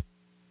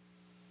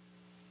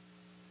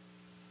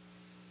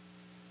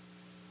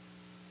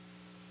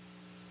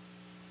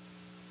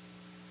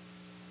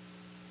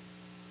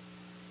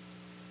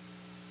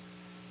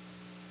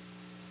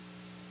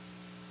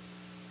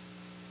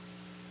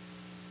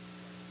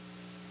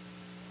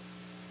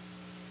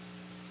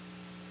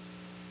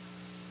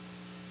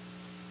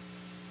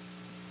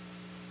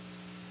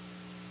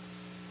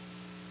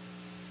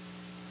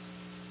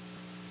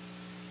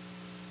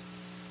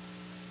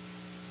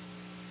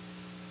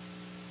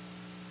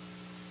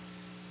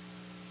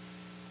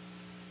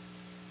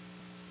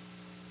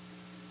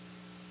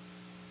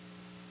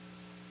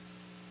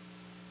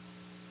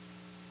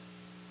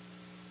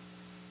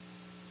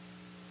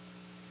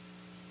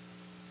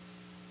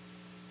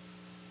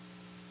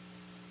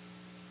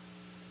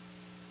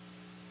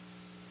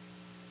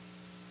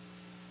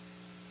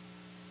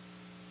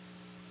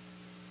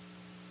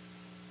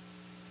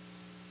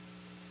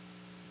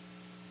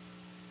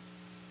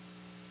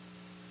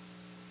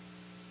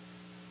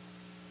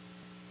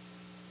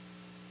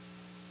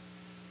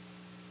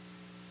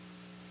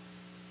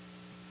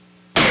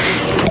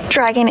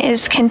 Dragon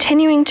is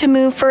continuing to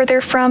move further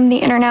from the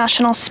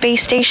International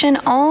Space Station,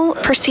 all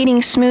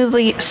proceeding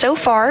smoothly so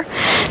far.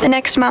 The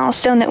next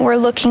milestone that we're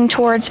looking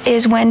towards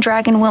is when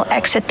Dragon will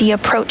exit the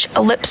approach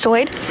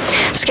ellipsoid,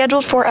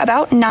 scheduled for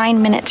about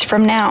 9 minutes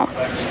from now.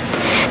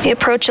 The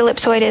approach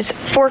ellipsoid is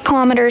 4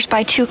 kilometers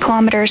by 2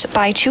 kilometers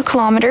by 2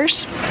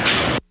 kilometers.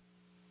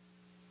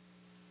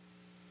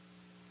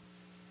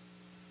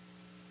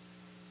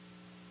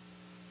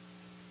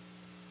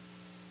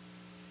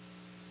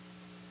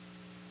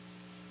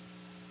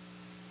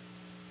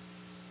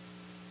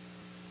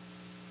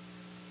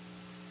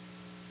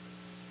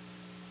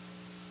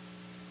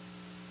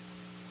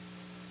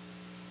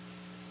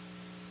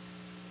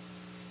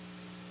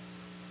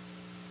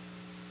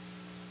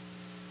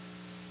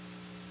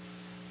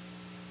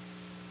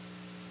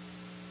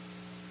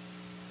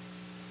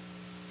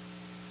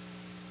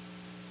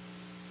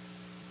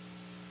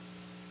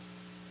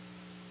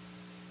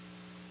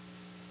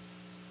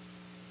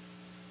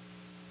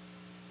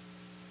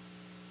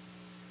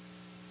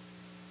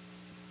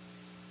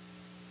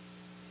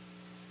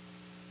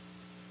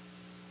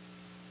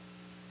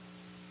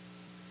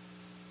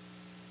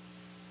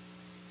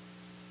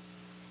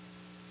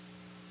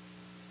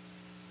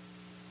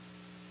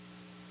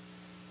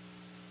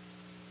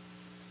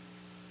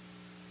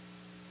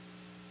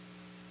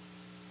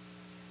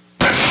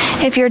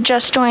 If you're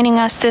just joining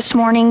us this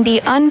morning,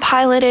 the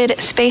unpiloted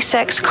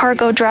SpaceX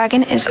Cargo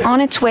Dragon is on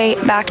its way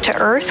back to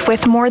Earth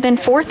with more than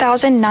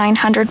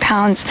 4,900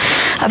 pounds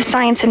of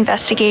science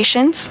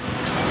investigations.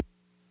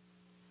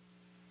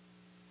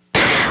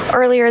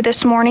 Earlier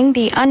this morning,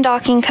 the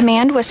undocking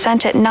command was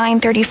sent at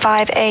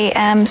 9:35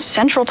 a.m.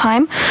 Central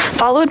Time,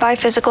 followed by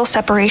physical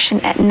separation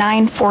at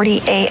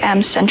 9:40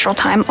 a.m. Central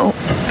Time,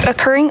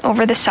 occurring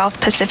over the South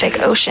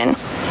Pacific Ocean.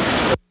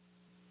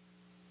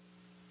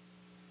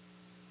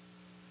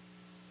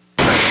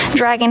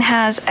 Dragon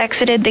has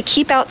exited the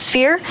keep out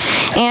sphere,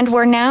 and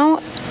we're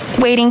now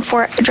waiting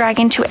for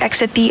Dragon to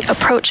exit the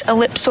approach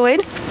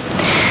ellipsoid.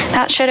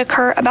 That should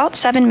occur about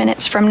 7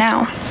 minutes from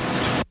now.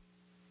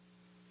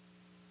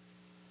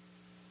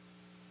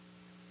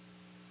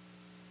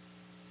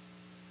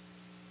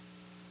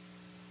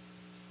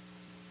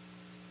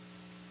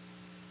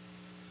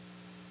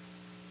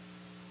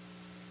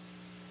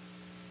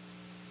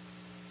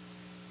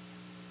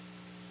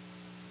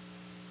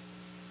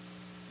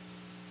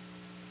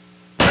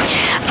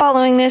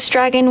 Following this,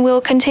 Dragon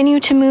will continue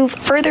to move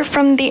further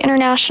from the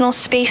International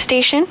Space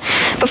Station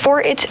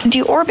before its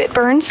deorbit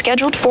burn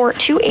scheduled for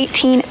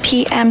 2:18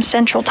 p.m.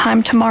 Central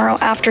Time tomorrow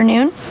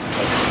afternoon.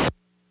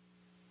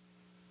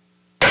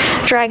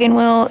 Dragon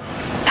will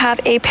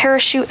have a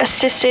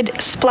parachute-assisted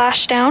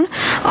splashdown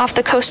off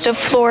the coast of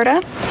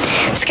Florida,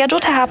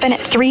 scheduled to happen at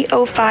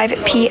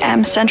 3:05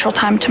 p.m. Central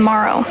Time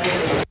tomorrow.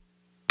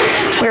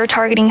 We're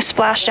targeting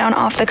splashdown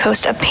off the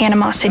coast of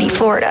Panama City,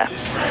 Florida.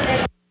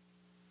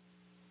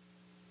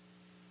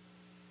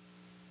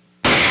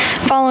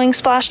 Following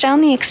splashdown,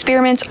 the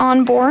experiments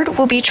on board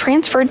will be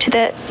transferred to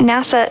the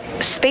NASA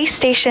Space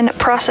Station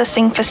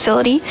Processing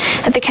Facility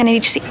at the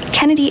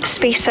Kennedy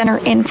Space Center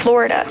in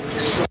Florida.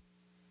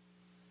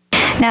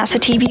 NASA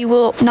TV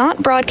will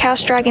not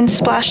broadcast Dragon's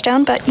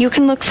splashdown, but you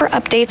can look for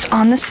updates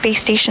on the Space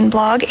Station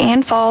blog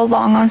and follow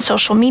along on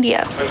social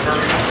media.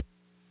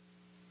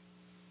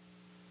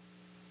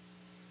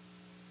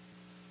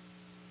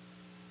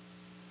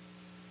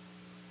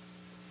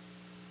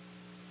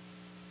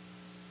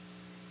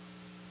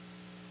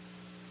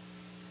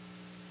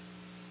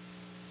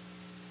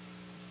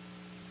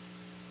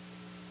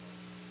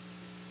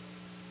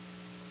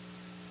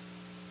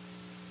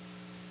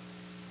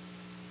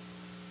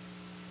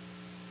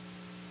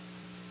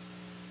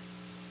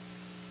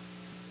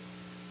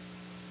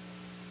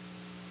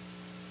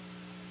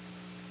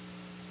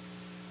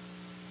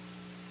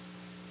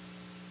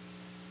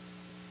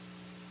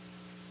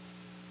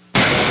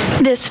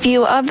 This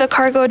view of the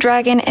Cargo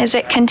Dragon as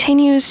it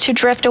continues to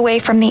drift away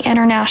from the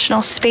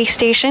International Space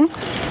Station.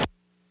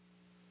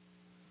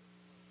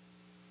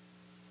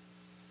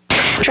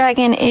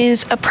 Dragon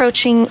is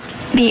approaching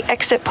the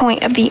exit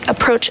point of the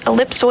approach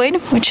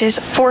ellipsoid, which is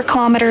 4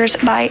 kilometers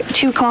by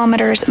 2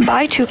 kilometers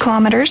by 2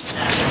 kilometers.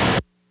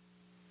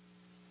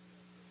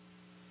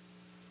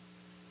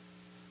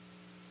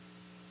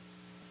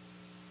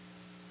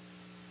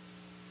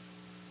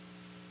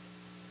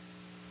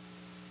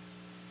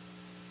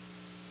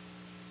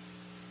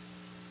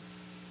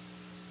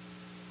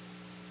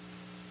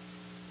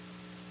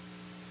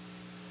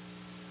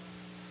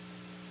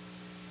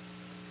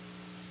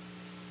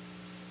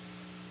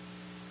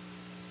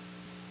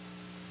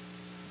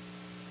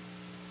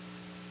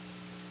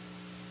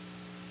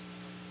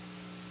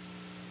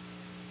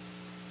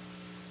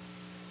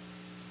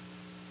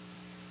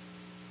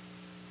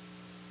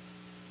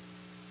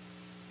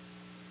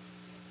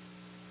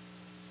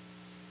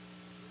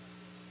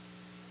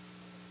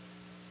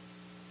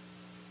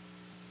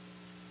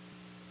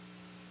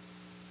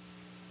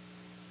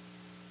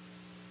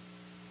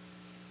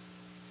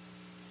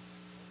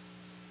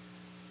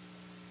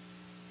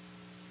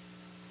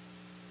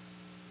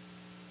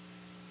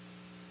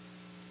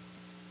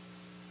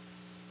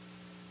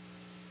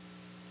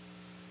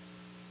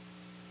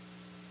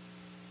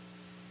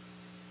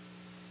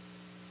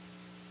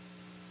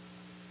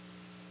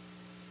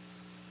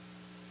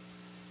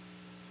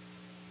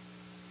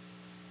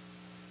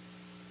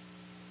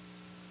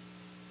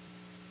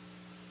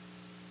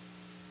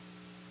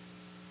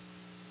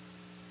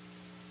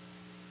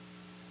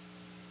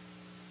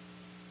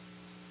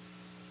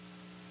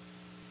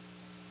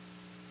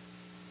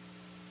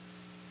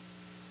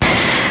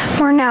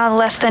 We're now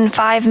less than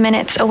 5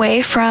 minutes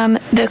away from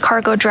the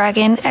Cargo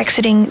Dragon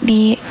exiting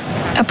the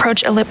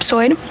approach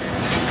ellipsoid.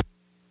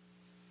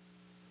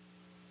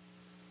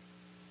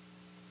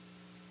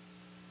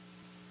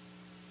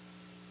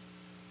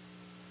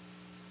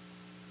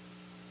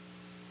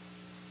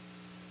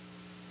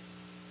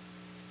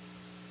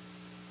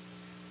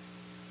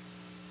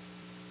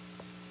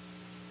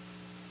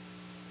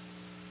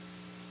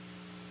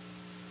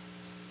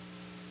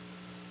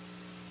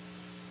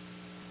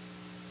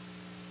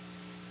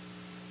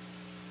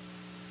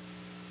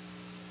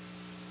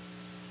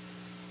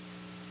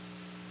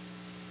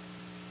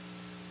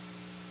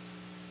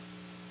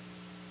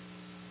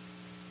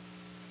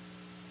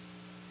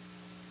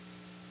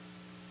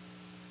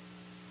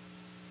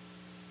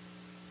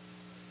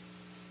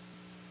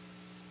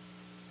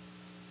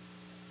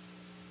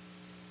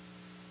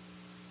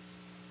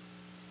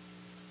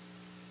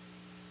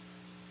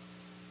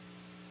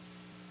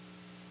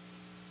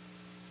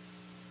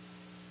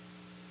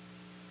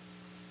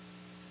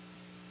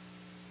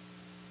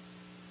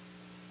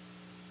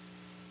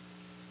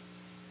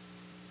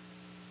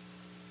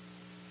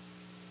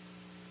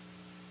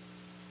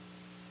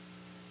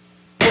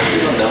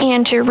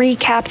 And to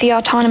recap the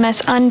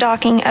autonomous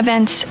undocking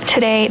events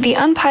today, the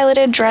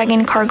unpiloted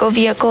Dragon cargo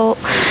vehicle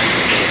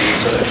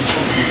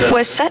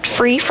was set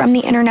free from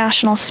the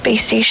International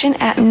Space Station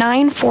at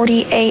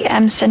 9:40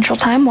 a.m. Central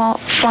Time while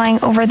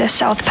flying over the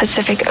South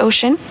Pacific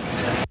Ocean.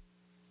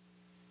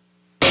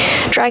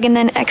 Dragon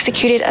then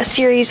executed a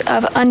series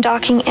of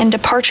undocking and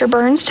departure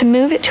burns to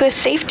move it to a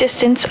safe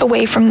distance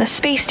away from the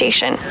space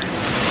station.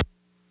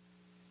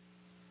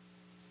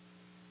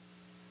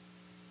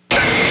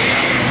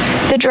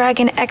 The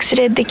Dragon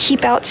exited the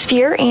keep-out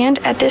sphere, and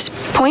at this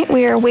point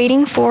we are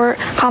waiting for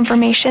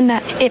confirmation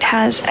that it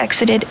has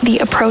exited the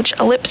approach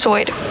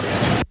ellipsoid.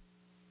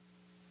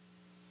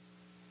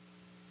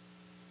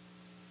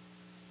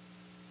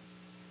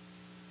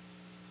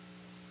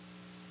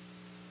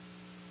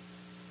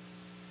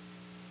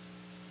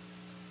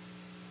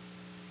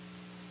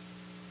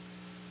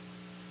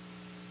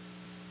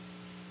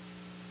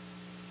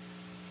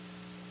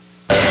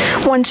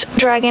 Once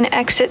Dragon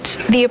exits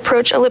the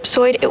approach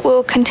ellipsoid, it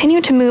will continue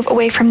to move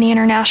away from the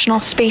International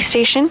Space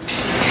Station.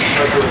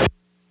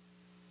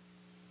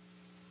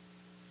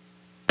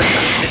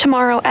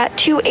 Tomorrow at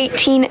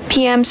 2:18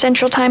 p.m.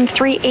 Central Time,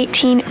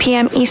 3:18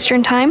 p.m.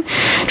 Eastern Time,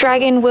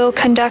 Dragon will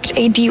conduct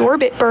a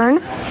deorbit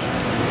burn.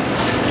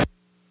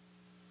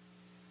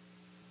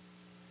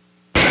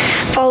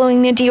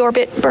 Following the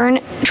deorbit burn,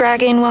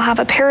 Dragon will have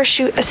a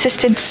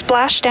parachute-assisted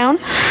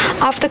splashdown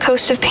off the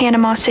coast of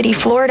Panama City,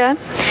 Florida.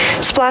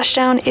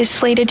 Splashdown is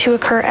slated to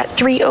occur at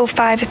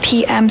 3:05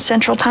 p.m.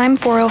 Central Time,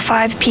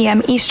 4:05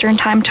 p.m. Eastern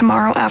Time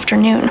tomorrow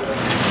afternoon.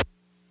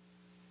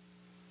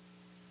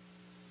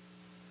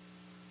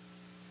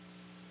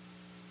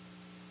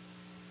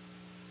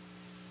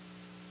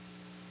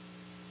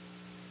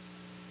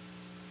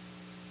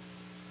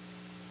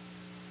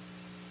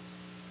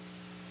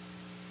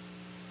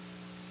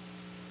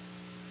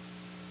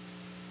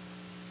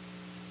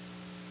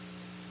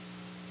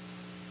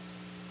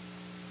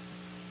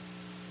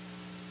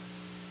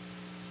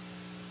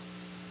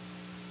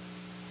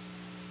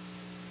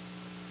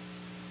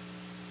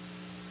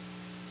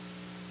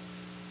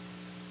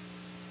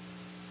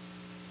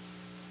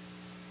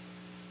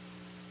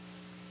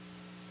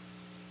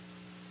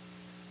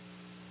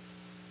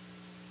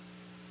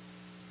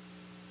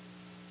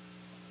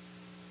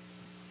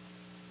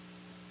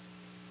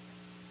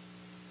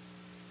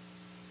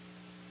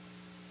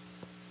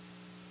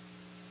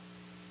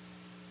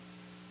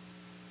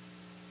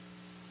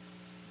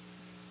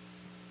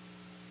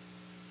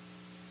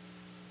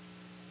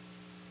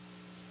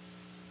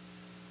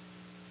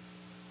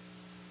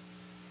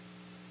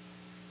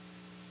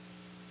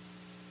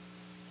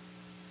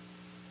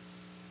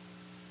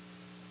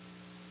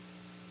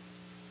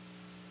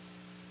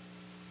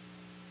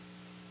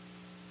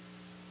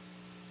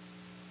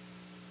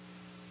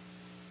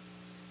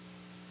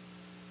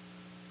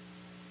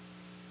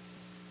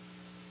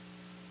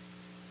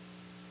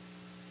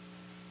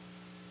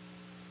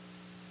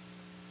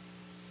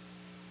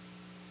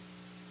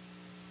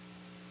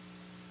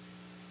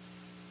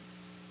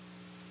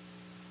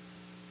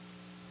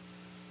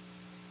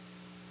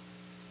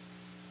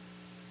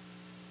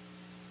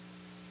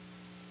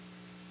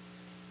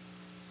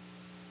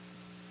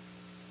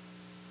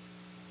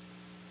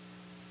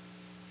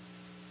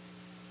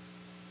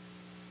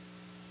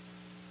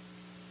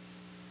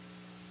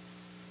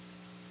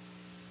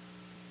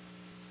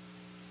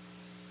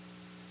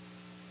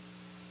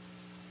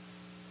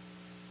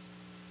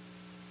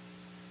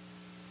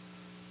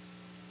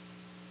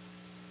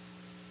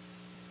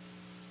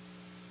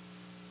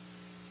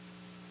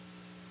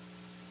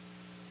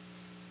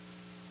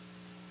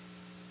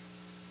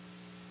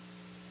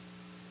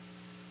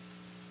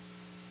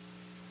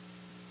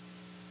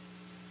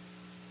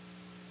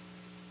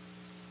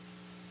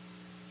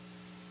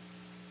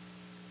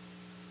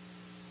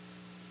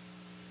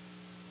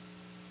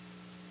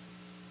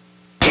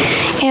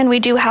 And we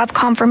do have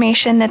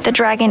confirmation that the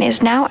Dragon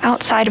is now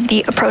outside of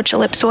the approach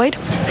ellipsoid.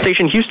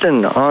 Station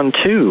Houston on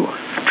 2.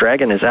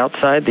 Dragon is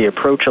outside the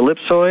approach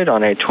ellipsoid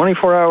on a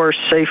 24-hour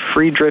safe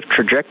free drift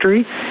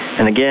trajectory.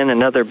 And again,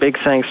 another big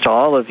thanks to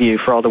all of you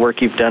for all the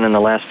work you've done in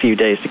the last few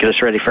days to get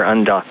us ready for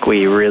undock.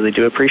 We really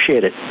do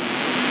appreciate it.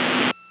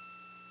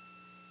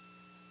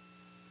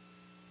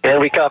 And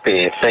we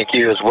copy. Thank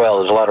you as well.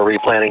 There's a lot of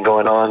replanning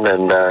going on,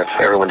 and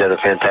everyone did a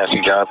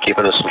fantastic job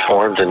keeping us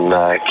informed and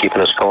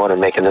keeping us going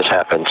and making this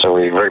happen. So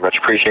we very much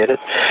appreciate it.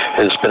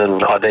 It's been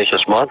an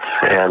audacious month,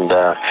 and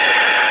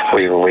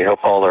we hope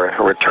all the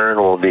return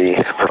will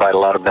provide a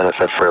lot of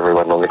benefit for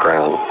everyone on the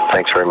ground.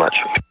 Thanks very much.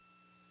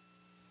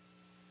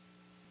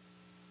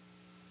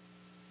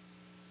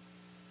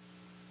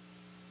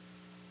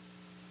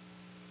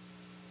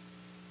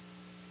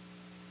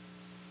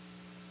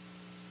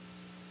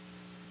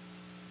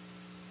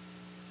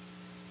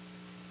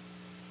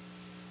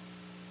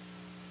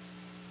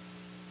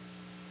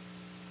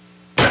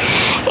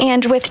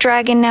 And with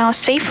Dragon now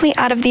safely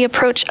out of the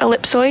approach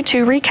ellipsoid,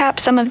 to recap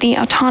some of the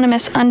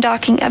autonomous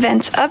undocking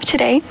events of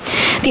today,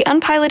 the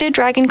unpiloted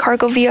Dragon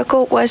cargo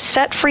vehicle was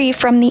set free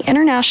from the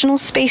International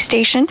Space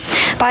Station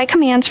by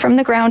commands from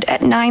the ground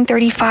at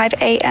 9:35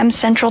 a.m.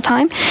 Central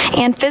Time,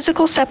 and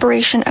physical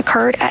separation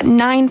occurred at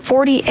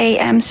 9:40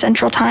 a.m.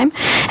 Central Time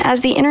as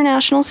the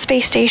International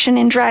Space Station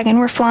and Dragon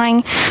were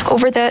flying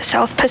over the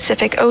South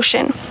Pacific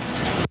Ocean.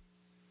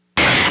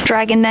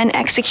 Dragon then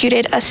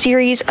executed a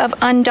series of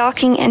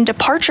undocking and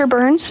departure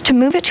burns to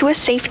move it to a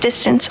safe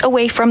distance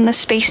away from the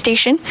space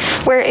station,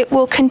 where it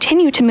will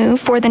continue to move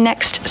for the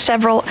next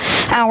several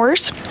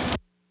hours.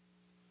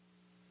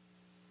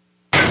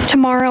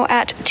 Tomorrow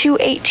at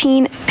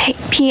 2:18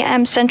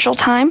 p.m. Central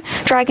Time,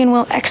 Dragon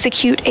will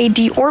execute a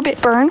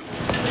deorbit burn.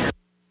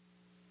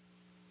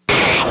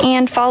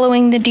 And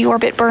following the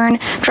deorbit burn,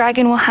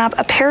 Dragon will have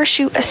a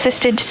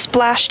parachute-assisted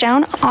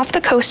splashdown off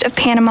the coast of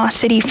Panama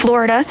City,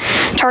 Florida,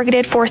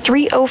 targeted for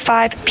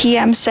 3:05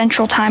 p.m.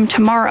 Central Time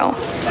tomorrow.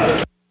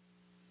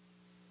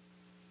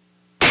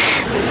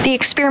 The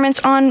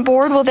experiments on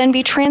board will then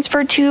be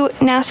transferred to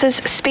NASA's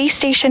Space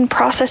Station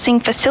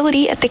Processing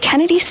Facility at the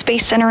Kennedy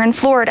Space Center in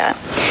Florida.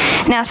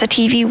 NASA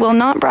TV will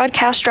not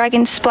broadcast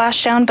Dragon's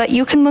splashdown, but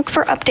you can look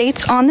for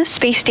updates on the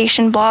Space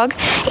Station blog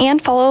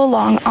and follow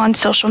along on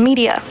social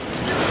media.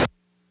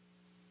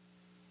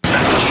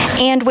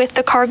 And with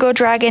the Cargo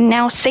Dragon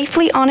now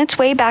safely on its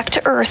way back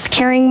to Earth,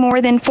 carrying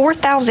more than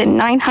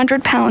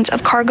 4,900 pounds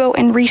of cargo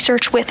and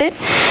research with it,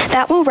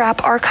 that will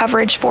wrap our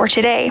coverage for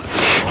today.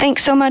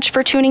 Thanks so much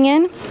for tuning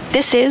in.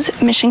 This is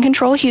Mission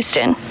Control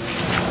Houston.